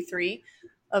half of Q3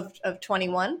 of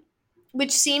 21,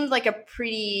 which seemed like a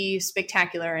pretty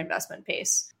spectacular investment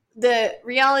pace. The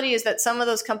reality is that some of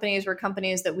those companies were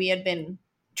companies that we had been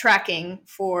tracking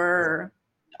for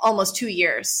almost 2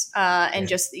 years. And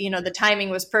just, the timing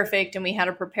was perfect and we had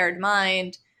a prepared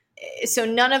mind. So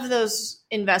none of those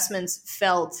investments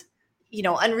felt,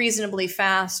 unreasonably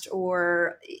fast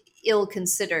or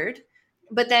ill-considered.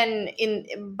 But then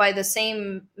by the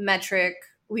same metric,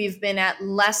 we've been at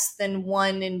less than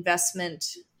 1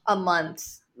 investment a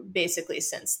month basically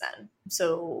since then.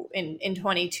 So in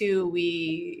 22,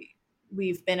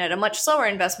 we've been at a much slower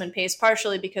investment pace,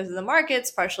 partially because of the markets,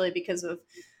 partially because of,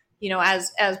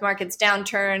 as markets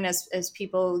downturn, as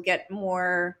people get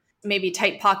more maybe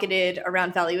tight pocketed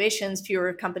around valuations,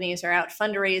 fewer companies are out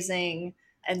fundraising.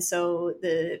 And so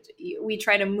we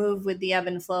try to move with the ebb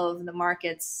and flow of the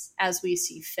markets as we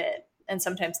see fit. And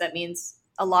sometimes that means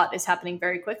a lot is happening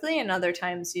very quickly, and other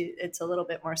times it's a little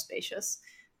bit more spacious.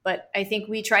 But I think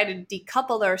we try to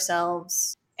decouple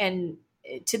ourselves, and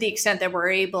to the extent that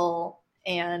we're able,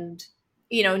 and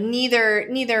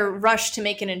neither rush to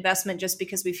make an investment just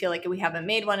because we feel like we haven't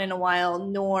made one in a while,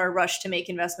 nor rush to make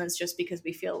investments just because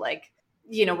we feel like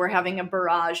we're having a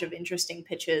barrage of interesting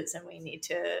pitches and we need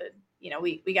to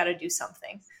we got to do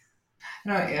something.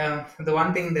 The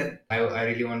one thing that I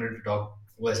really wanted to talk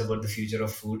was about the future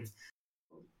of food.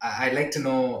 I'd like to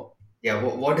know,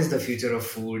 what is the future of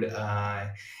food?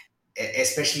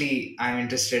 Especially, I'm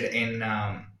interested in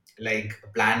like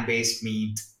plant-based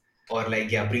meat, or like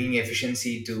bringing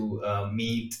efficiency to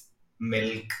meat,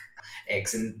 milk,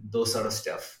 eggs, and those sort of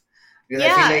stuff. Because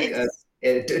I feel like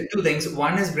Two things.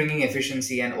 One is bringing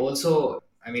efficiency, and also,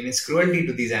 I mean, it's cruelty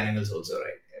to these animals also,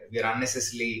 right? We're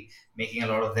unnecessarily making a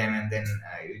lot of them, and then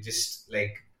you just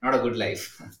like not a good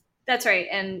life. That's right.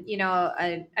 And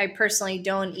I personally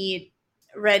don't eat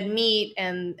red meat,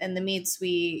 and the meats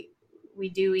we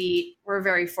do eat, we're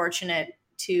very fortunate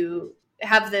to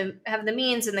have the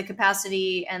means and the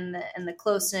capacity and the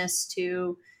closeness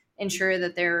to ensure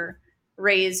that they're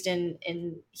raised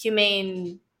in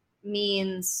humane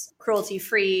means, cruelty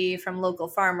free, from local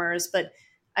farmers. But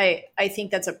I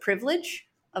think that's a privilege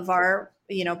of our,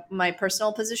 my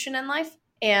personal position in life.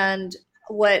 And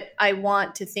what I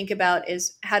want to think about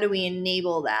is how do we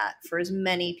enable that for as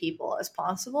many people as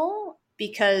possible?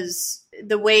 Because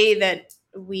the way that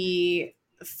we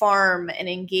farm and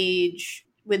engage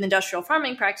with industrial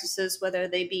farming practices, whether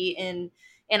they be in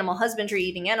animal husbandry,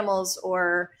 eating animals,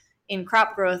 or in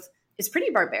crop growth, is pretty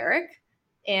barbaric.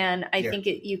 And I Yeah. think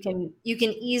you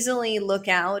can easily look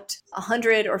out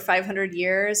 100 or 500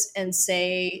 years and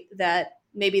say that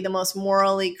maybe the most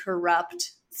morally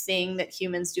corrupt thing that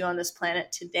humans do on this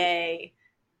planet today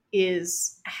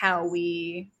is how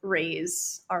we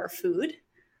raise our food.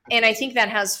 And I think that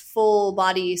has full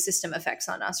body system effects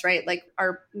on us, right? Like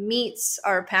our meats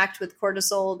are packed with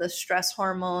cortisol, the stress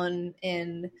hormone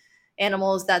in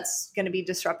animals that's going to be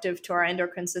disruptive to our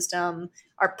endocrine system.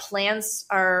 Our plants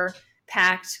are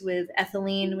packed with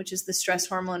ethylene, which is the stress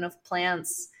hormone of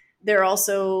plants. They're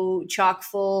also chock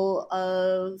full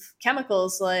of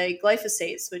chemicals like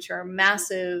glyphosates, which are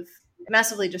massively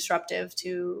disruptive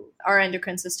to our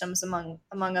endocrine systems, among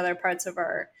other parts of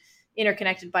our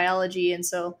interconnected biology. And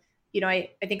so, I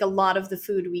think a lot of the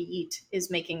food we eat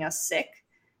is making us sick.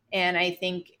 And I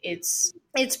think it's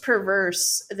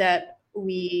perverse that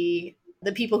the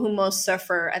people who most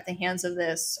suffer at the hands of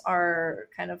this are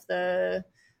kind of the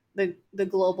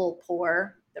global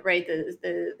poor, right?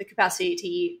 The capacity to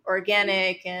eat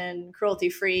organic and cruelty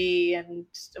free and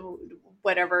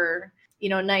whatever,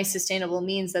 nice sustainable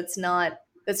means that's not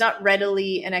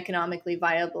readily and economically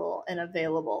viable and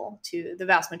available to the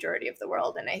vast majority of the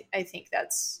world. And I think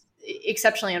that's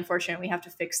exceptionally unfortunate. We have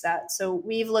to fix that. So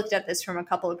we've looked at this from a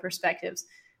couple of perspectives,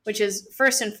 which is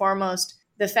first and foremost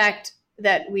the fact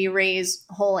that we raise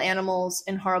whole animals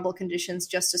in horrible conditions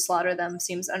just to slaughter them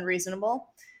seems unreasonable.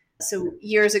 So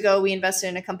years ago, we invested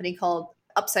in a company called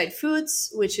Upside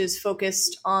Foods, which is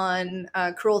focused on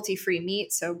cruelty-free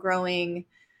meat. So growing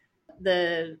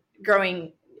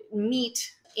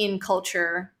meat in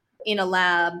culture in a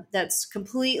lab that's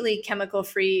completely chemical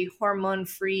free, hormone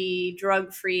free,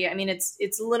 drug free. I mean,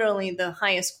 it's literally the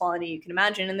highest quality you can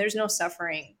imagine, and there's no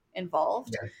suffering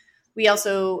involved. Yeah. We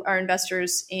also are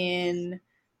investors in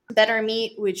Better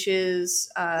Meat, which is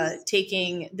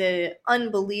taking the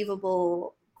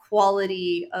unbelievable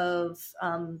quality of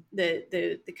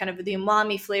the kind of the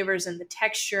umami flavors and the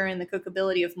texture and the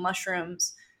cookability of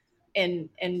mushrooms, and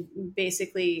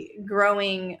basically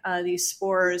growing these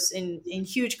spores in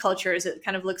huge cultures. It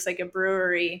kind of looks like a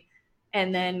brewery,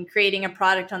 and then creating a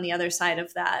product on the other side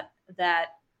of that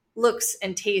looks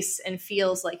and tastes and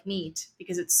feels like meat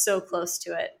because it's so close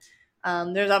to it.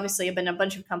 There's obviously been a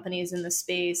bunch of companies in the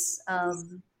space,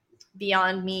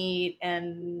 Beyond Meat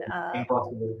and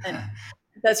Impossible.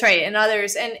 that's right, and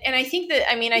others. And I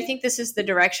think this is the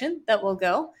direction that we'll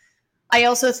go. I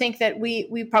also think that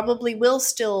we probably will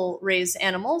still raise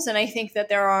animals, and I think that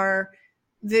there are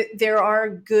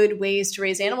good ways to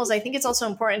raise animals. I think it's also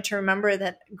important to remember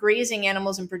that grazing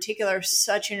animals in particular are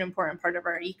such an important part of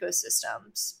our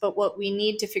ecosystems. But what we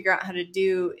need to figure out how to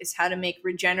do is how to make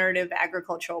regenerative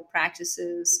agricultural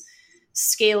practices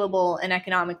scalable and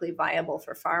economically viable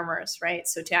for farmers, right?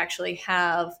 So to actually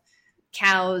have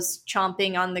cows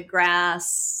chomping on the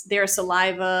grass, their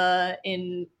saliva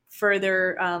in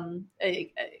further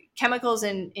chemicals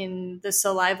in the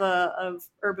saliva of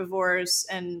herbivores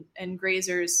and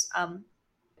grazers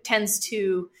tends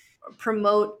to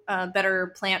promote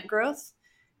better plant growth,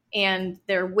 and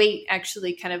their weight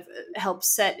actually kind of helps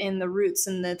set in the roots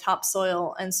in the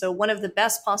topsoil. And so one of the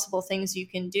best possible things you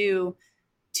can do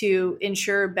to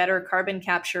ensure better carbon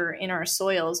capture in our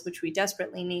soils, which we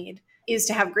desperately need, is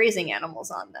to have grazing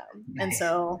animals on them. Nice. And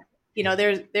so,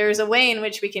 there's a way in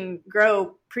which we can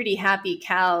grow pretty happy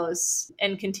cows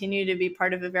and continue to be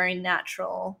part of a very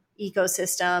natural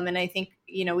ecosystem. And I think,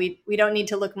 we don't need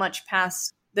to look much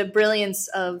past the brilliance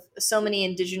of so many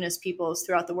indigenous peoples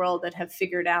throughout the world that have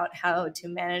figured out how to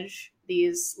manage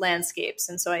these landscapes.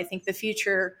 And so I think the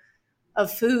future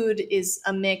of food is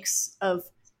a mix of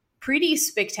pretty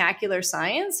spectacular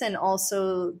science and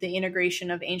also the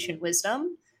integration of ancient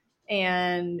wisdom.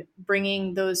 and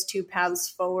bringing those two paths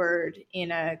forward in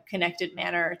a connected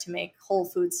manner to make whole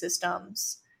food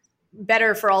systems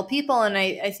better for all people. And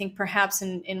I think perhaps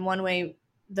in one way,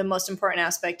 the most important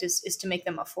aspect is to make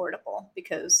them affordable,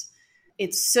 because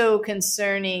it's so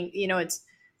concerning.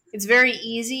 It's very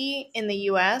easy in the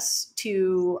US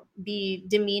to be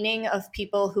demeaning of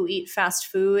people who eat fast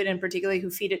food, and particularly who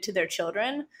feed it to their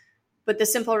children. But the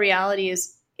simple reality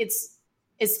is it's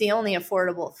the only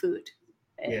affordable food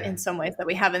in some ways that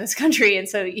we have in this country. And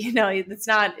so,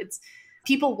 it's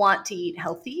people want to eat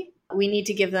healthy. We need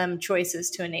to give them choices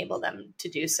to enable them to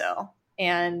do so.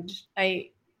 And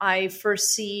I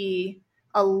foresee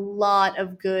a lot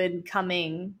of good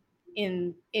coming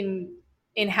in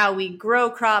how we grow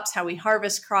crops, how we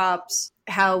harvest crops,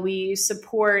 how we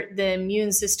support the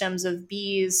immune systems of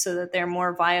bees so that they're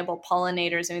more viable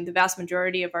pollinators. I mean, the vast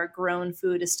majority of our grown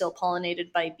food is still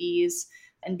pollinated by bees,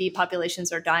 and bee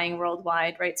populations are dying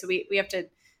worldwide, right? So we have to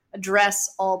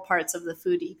address all parts of the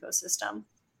food ecosystem.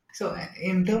 So,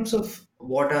 in terms of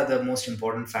what are the most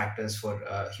important factors for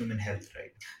human health,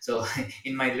 right? So,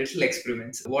 in my little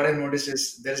experiments, what I've noticed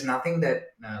is there's nothing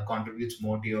that contributes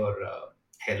more to your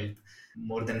health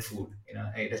more than food.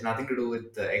 It has nothing to do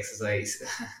with exercise,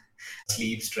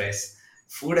 sleep, stress.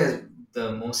 Food has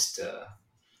the most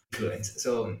influence.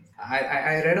 So,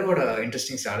 I read about an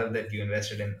interesting startup that you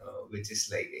invested in, which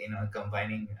is like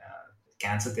combining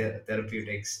cancer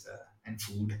therapeutics and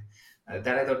food.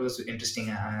 That I thought was interesting.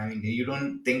 I mean, you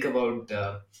don't think about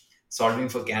solving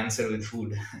for cancer with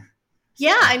food.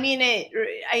 Yeah, I mean,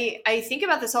 I think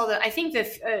about this all the. I think that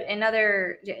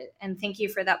another, and thank you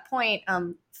for that point.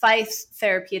 Fife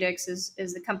Therapeutics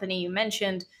is the company you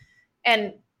mentioned,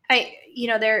 and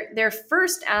their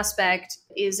first aspect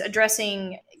is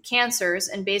addressing cancers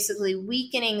and basically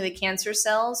weakening the cancer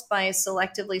cells by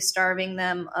selectively starving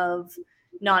them of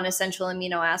non-essential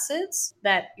amino acids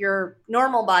that your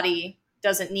normal body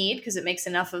doesn't need because it makes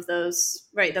enough of those,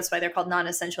 right? That's why they're called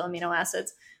non-essential amino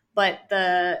acids. But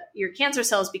your cancer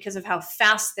cells, because of how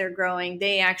fast they're growing,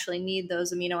 they actually need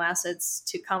those amino acids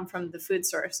to come from the food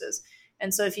sources.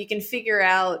 And so if you can figure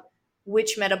out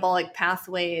which metabolic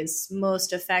pathways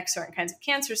most affect certain kinds of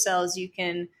cancer cells, you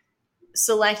can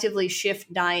selectively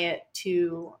shift diet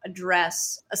to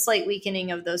address a slight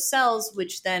weakening of those cells,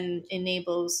 which then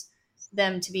enables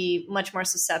them to be much more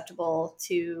susceptible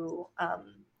to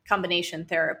combination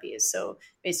therapies. So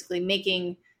basically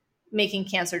making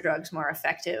cancer drugs more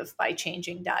effective by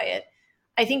changing diet.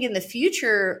 I think in the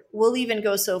future, we'll even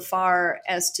go so far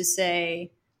as to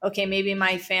say, okay, maybe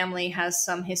my family has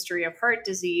some history of heart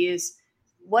disease.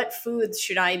 What foods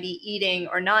should I be eating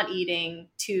or not eating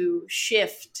to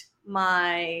shift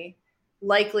my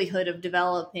likelihood of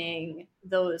developing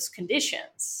those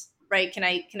conditions, right? Can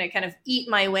I kind of eat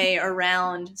my way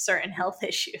around certain health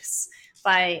issues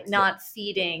by not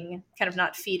feeding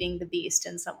the beast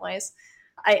in some ways?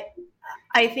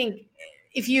 I think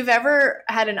if you've ever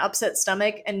had an upset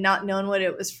stomach and not known what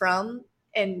it was from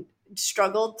and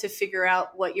struggled to figure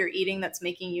out what you're eating that's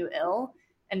making you ill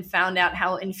and found out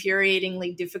how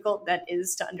infuriatingly difficult that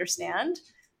is to understand,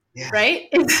 right?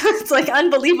 It's like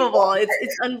unbelievable.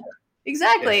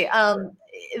 Exactly.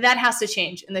 That has to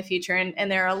change in the future.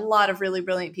 And there are a lot of really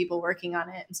brilliant people working on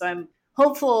it. And so I'm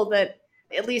hopeful that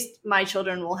at least my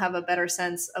children will have a better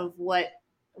sense of what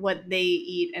they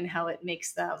eat and how it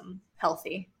makes them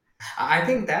healthy. I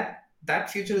think that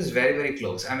future is very, very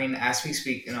close. I mean, as we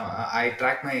speak, I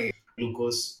track my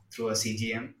glucose through a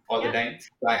CGM all the time.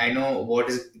 So I know what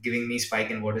is giving me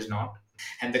spike and what is not.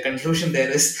 And the conclusion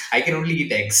there is I can only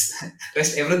eat eggs.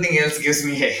 Rest everything else gives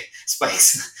me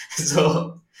spikes.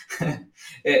 So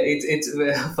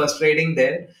it's frustrating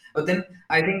there. But then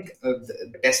I think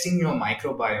testing your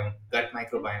gut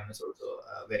microbiome is also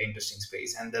a very interesting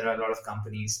space. And there are a lot of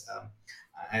companies.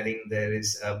 I think there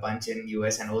is a bunch in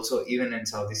US and also even in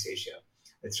Southeast Asia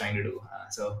that's trying to do.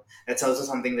 So that's also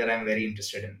something that I'm very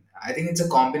interested in. I think it's a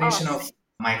combination of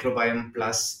microbiome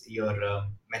plus your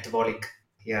metabolic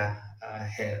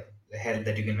health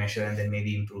that you can measure and then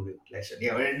maybe improve it.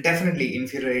 But definitely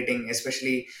infuriating,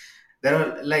 especially there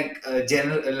are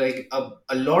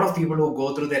a lot of people who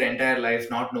go through their entire life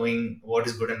not knowing what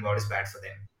is good and what is bad for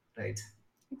them, right?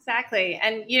 Exactly.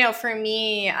 And for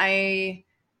me, I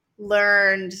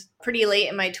learned pretty late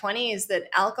in my 20s that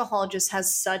alcohol just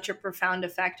has such a profound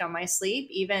effect on my sleep,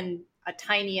 even a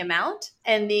tiny amount.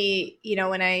 And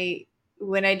when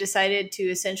I decided to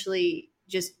essentially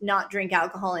just not drink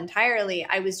alcohol entirely,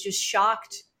 I was just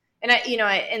shocked. And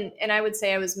I would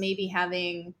say I was maybe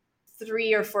having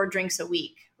 3 or 4 drinks a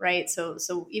week, right? So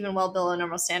even well below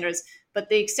normal standards. But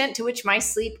the extent to which my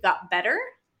sleep got better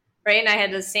right? And I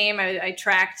had the same, I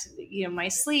tracked, my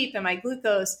sleep and my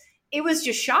glucose. It was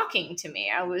just shocking to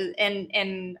me.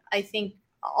 And I think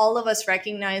all of us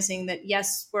recognizing that,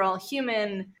 yes, we're all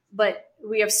human, but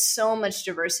we have so much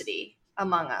diversity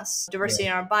among us, diversity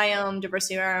in our biome,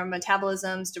 diversity in our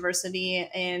metabolisms, diversity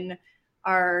in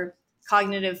our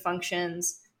cognitive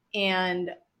functions.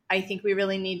 And I think we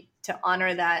really need to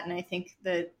honor that. And I think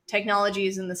the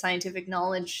technologies and the scientific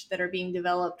knowledge that are being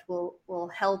developed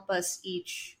will help us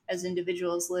each as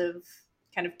individuals live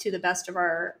kind of to the best of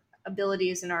our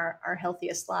abilities and our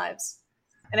healthiest lives.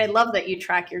 And I love that you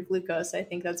track your glucose. I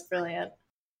think that's brilliant.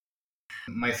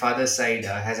 My father's side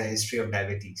has a history of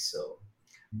diabetes, so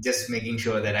just making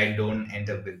sure that I don't end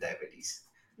up with diabetes.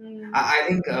 I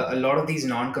think a lot of these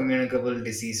non-communicable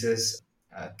diseases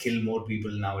kill more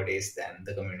people nowadays than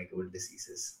the communicable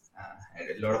diseases. And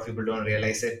a lot of people don't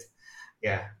realize it.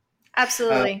 Yeah.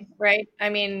 Absolutely. Right. I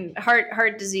mean,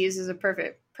 heart disease is a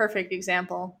perfect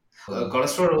example.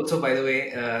 Cholesterol also, by the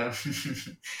way,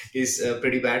 is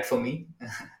pretty bad for me.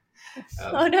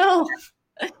 Oh no.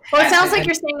 Well, it sounds like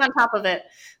you're staying on top of it.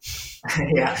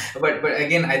 Yeah, but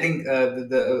again, I think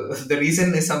the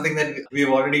reason is something that we've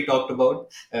already talked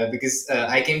about, because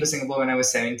I came to Singapore when I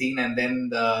was 17, and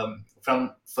then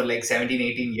for like 17,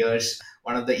 18 years,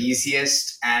 one of the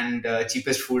easiest and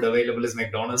cheapest food available is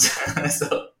McDonald's.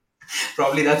 So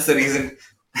probably that's the reason.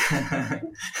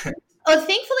 Oh,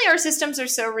 thankfully our systems are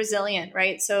so resilient,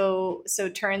 right? So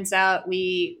turns out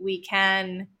we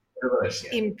can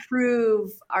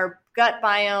improve our gut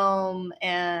biome,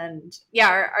 and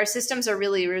our systems are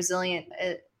really resilient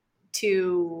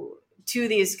to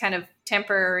these kind of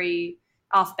temporary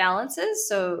off balances.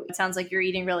 So it sounds like you're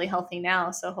eating really healthy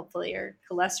now, so hopefully your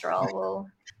cholesterol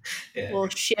will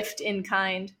shift in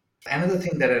kind. Another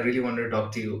thing that I really wanted to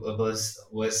talk to you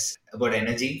was about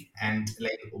energy, and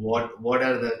like what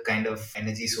are the kind of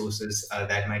energy sources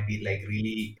that might be like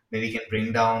really maybe can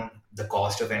bring down the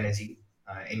cost of energy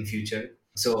in future.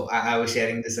 So I was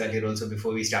sharing this earlier also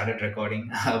before we started recording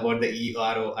about the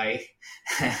EROI,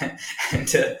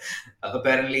 and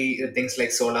apparently things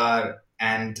like solar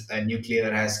and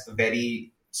nuclear has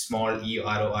very small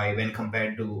EROI when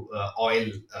compared to oil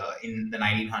in the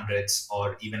 1900s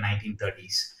or even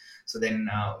 1930s. So then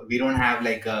we don't have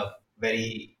like a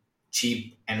very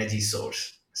cheap energy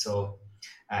source. So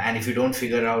and if you don't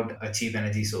figure out a cheap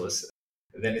energy source,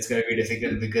 then it's going to be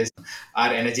difficult because our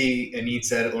energy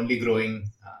needs are only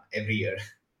growing every year.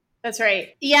 That's right.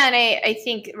 Yeah, and I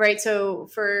think, right, so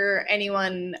for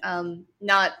anyone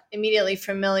not immediately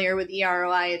familiar with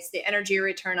EROI, it's the energy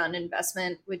return on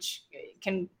investment, which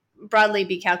can broadly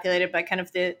be calculated by kind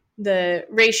of the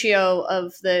ratio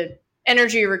of the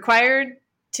energy required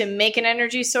to make an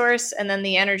energy source and then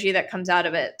the energy that comes out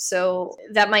of it. So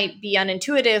that might be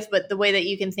unintuitive, but the way that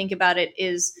you can think about it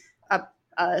is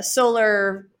a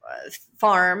solar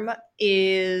farm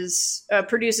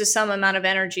produces some amount of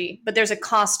energy, but there's a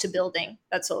cost to building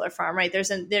that solar farm, right? There's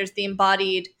the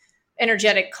embodied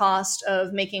energetic cost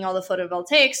of making all the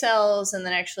photovoltaic cells and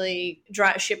then actually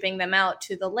shipping them out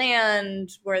to the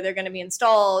land where they're going to be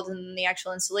installed, and the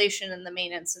actual installation and the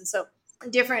maintenance. And so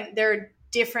there are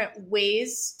different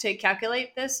ways to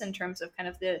calculate this in terms of kind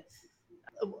of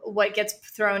what gets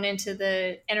thrown into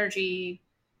the energy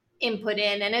input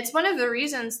in. And it's one of the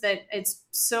reasons that it's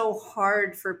so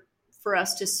hard for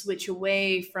us to switch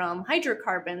away from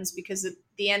hydrocarbons, because at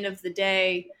the end of the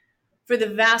day, for the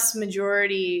vast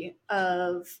majority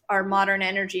of our modern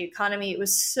energy economy, it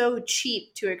was so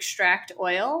cheap to extract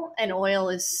oil, and oil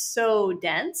is so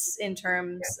dense in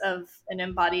terms of an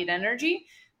embodied energy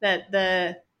that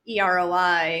the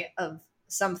EROI of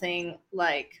something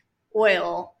like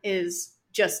oil is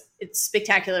it's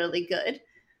spectacularly good.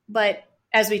 But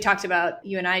as we talked about,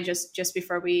 you and I just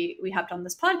before we hopped on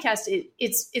this podcast,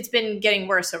 it's been getting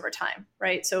worse over time,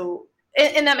 right? So,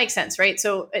 and that makes sense, right?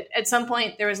 So at some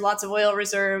point there was lots of oil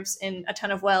reserves in a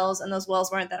ton of wells, and those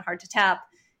wells weren't that hard to tap,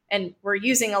 and we're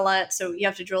using a lot. So you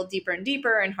have to drill deeper and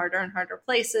deeper and harder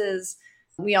places.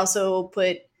 We also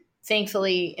put,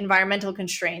 thankfully, environmental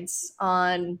constraints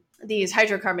on these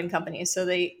hydrocarbon companies. So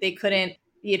they couldn't,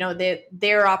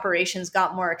 their operations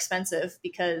got more expensive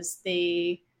because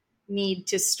they need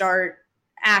to start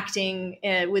acting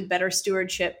with better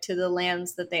stewardship to the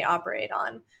lands that they operate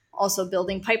on. Also,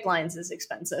 building pipelines is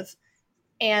expensive.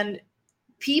 And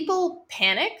people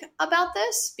panic about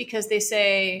this because they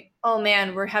say, oh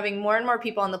man, we're having more and more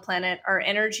people on the planet. Our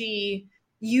energy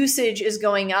usage is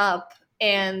going up,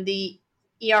 and the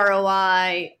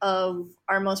EROI of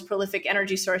our most prolific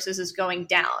energy sources is going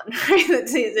down.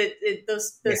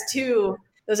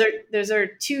 Those are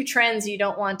two trends you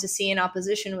don't want to see in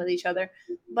opposition with each other.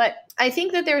 But I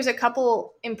think that there's a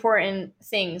couple important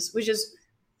things, which is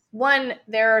one,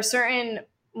 there are certain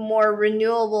more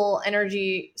renewable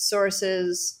energy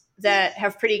sources that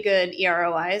have pretty good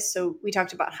EROIs. So we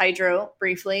talked about hydro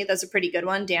briefly. That's a pretty good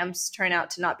one. Dams turn out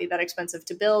to not be that expensive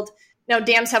to build. Now,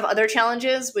 dams have other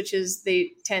challenges, which is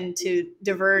they tend to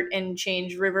divert and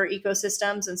change river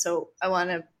ecosystems. And so I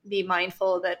want to be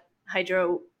mindful that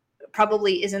hydro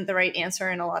probably isn't the right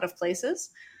answer in a lot of places.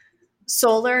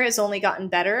 Solar has only gotten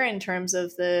better in terms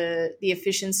of the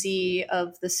efficiency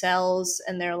of the cells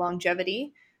and their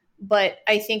longevity. But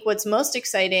I think what's most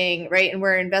exciting, right, and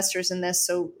we're investors in this,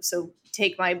 so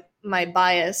take my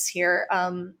bias here,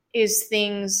 is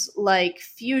things like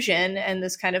fusion and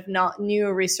this kind of not new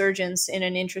resurgence in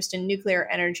an interest in nuclear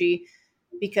energy,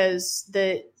 because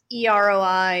the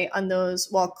EROI on those,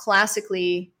 while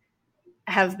classically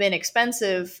have been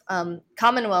expensive,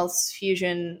 Commonwealth's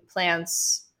fusion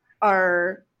plants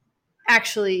are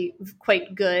actually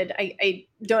quite good. I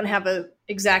don't have an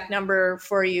exact number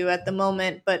for you at the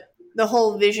moment, but the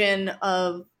whole vision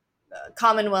of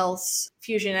Commonwealth's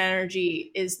fusion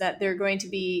energy is that they're going to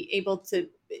be able to,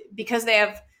 because they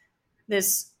have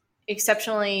this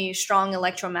exceptionally strong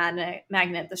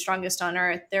electromagnet, the strongest on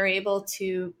Earth, they're able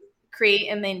to create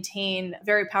and maintain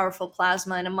very powerful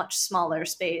plasma in a much smaller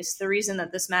space. The reason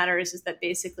that this matters is that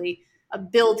basically a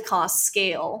build cost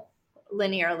scale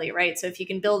linearly, right? So if you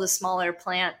can build a smaller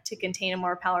plant to contain a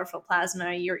more powerful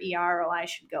plasma, your EROI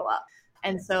should go up.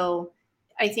 And so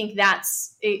I think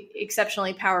that's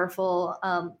exceptionally powerful.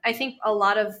 I think a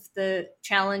lot of the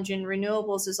challenge in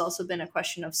renewables has also been a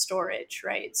question of storage,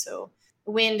 right? So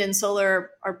wind and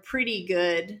solar are pretty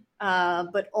good,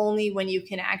 but only when you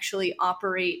can actually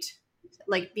operate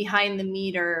like behind the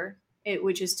meter,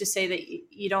 which is to say that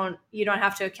you don't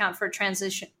have to account for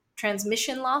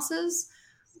transmission losses,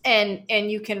 and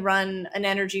you can run an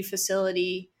energy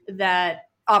facility that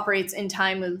operates in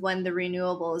time with when the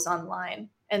renewable is online.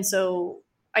 And so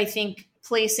I think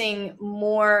placing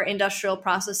more industrial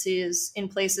processes in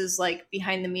places like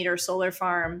behind the meter solar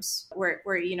farms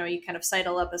where you kind of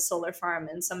sidle up a solar farm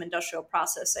and some industrial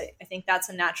process, I think that's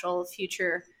a natural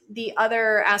future. The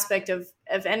other aspect of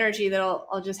energy that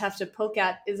I'll just have to poke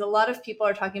at is a lot of people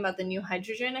are talking about the new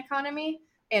hydrogen economy,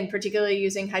 and particularly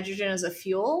using hydrogen as a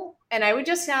fuel. And I would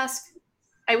just ask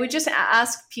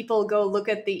people go look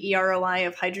at the EROI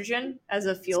of hydrogen as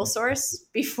a fuel source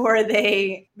before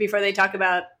they talk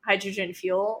about hydrogen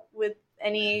fuel with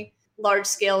any large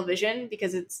scale vision,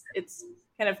 because it's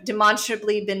kind of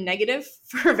demonstrably been negative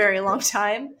for a very long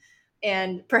time.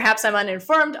 And perhaps I'm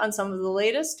uninformed on some of the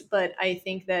latest, but I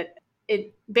think that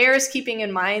it bears keeping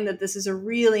in mind that this is a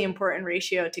really important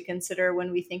ratio to consider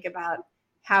when we think about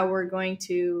how we're going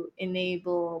to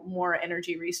enable more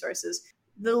energy resources.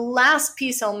 The last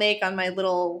piece I'll make on my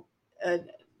little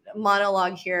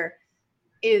monologue here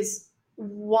is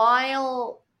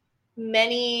while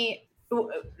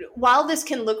this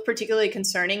can look particularly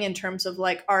concerning in terms of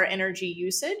like our energy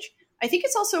usage, I think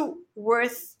it's also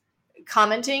worth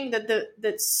commenting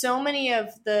that so many of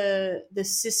the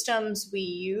systems we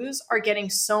use are getting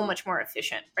so much more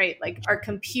efficient, right? Like our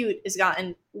compute has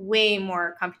gotten way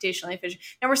more computationally efficient.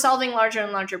 Now we're solving larger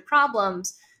and larger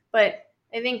problems, but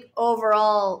I think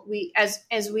overall we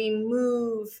as we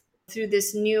move through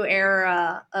this new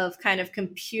era of kind of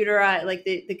like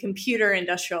the computer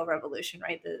industrial revolution,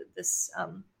 right? This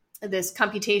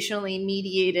computationally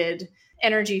mediated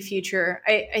energy future,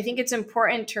 I think it's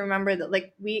important to remember that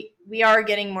like we are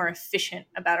getting more efficient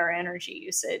about our energy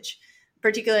usage,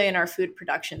 particularly in our food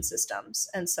production systems.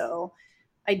 And so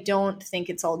I don't think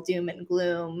it's all doom and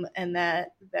gloom and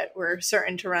that we're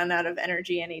certain to run out of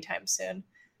energy anytime soon.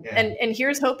 Yeah. And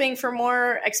here's hoping for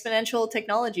more exponential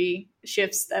technology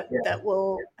shifts that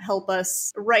will help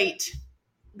us right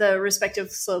the respective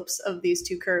slopes of these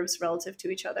two curves relative to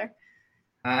each other.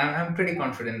 I'm pretty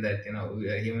confident that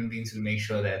human beings will make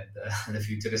sure that the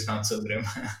future is not so grim.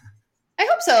 I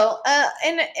hope so,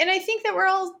 and I think that we're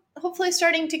all hopefully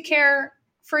starting to care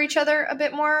for each other a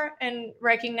bit more and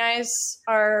recognize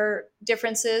our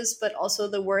differences, but also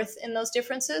the worth in those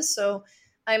differences. So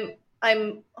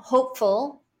I'm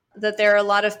hopeful that there are a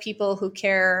lot of people who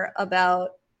care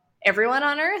about everyone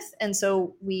on Earth, and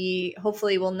so we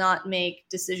hopefully will not make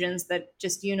decisions that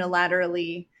just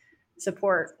unilaterally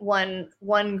support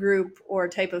one group or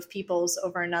type of peoples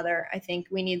over another. I think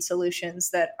we need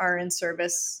solutions that are in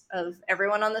service of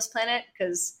everyone on this planet,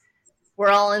 because we're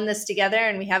all in this together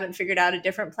and we haven't figured out a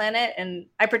different planet. And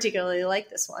I particularly like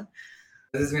this one.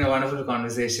 This has been a wonderful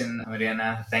conversation,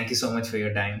 Mariana. Thank you so much for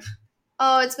your time.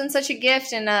 Oh, it's been such a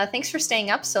gift, and thanks for staying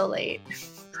up so late.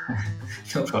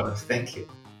 No problem. Thank you.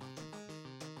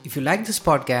 If you like this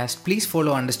podcast, please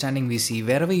follow Understanding VC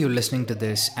wherever you're listening to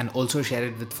this and also share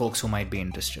it with folks who might be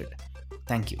interested.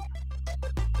 Thank you.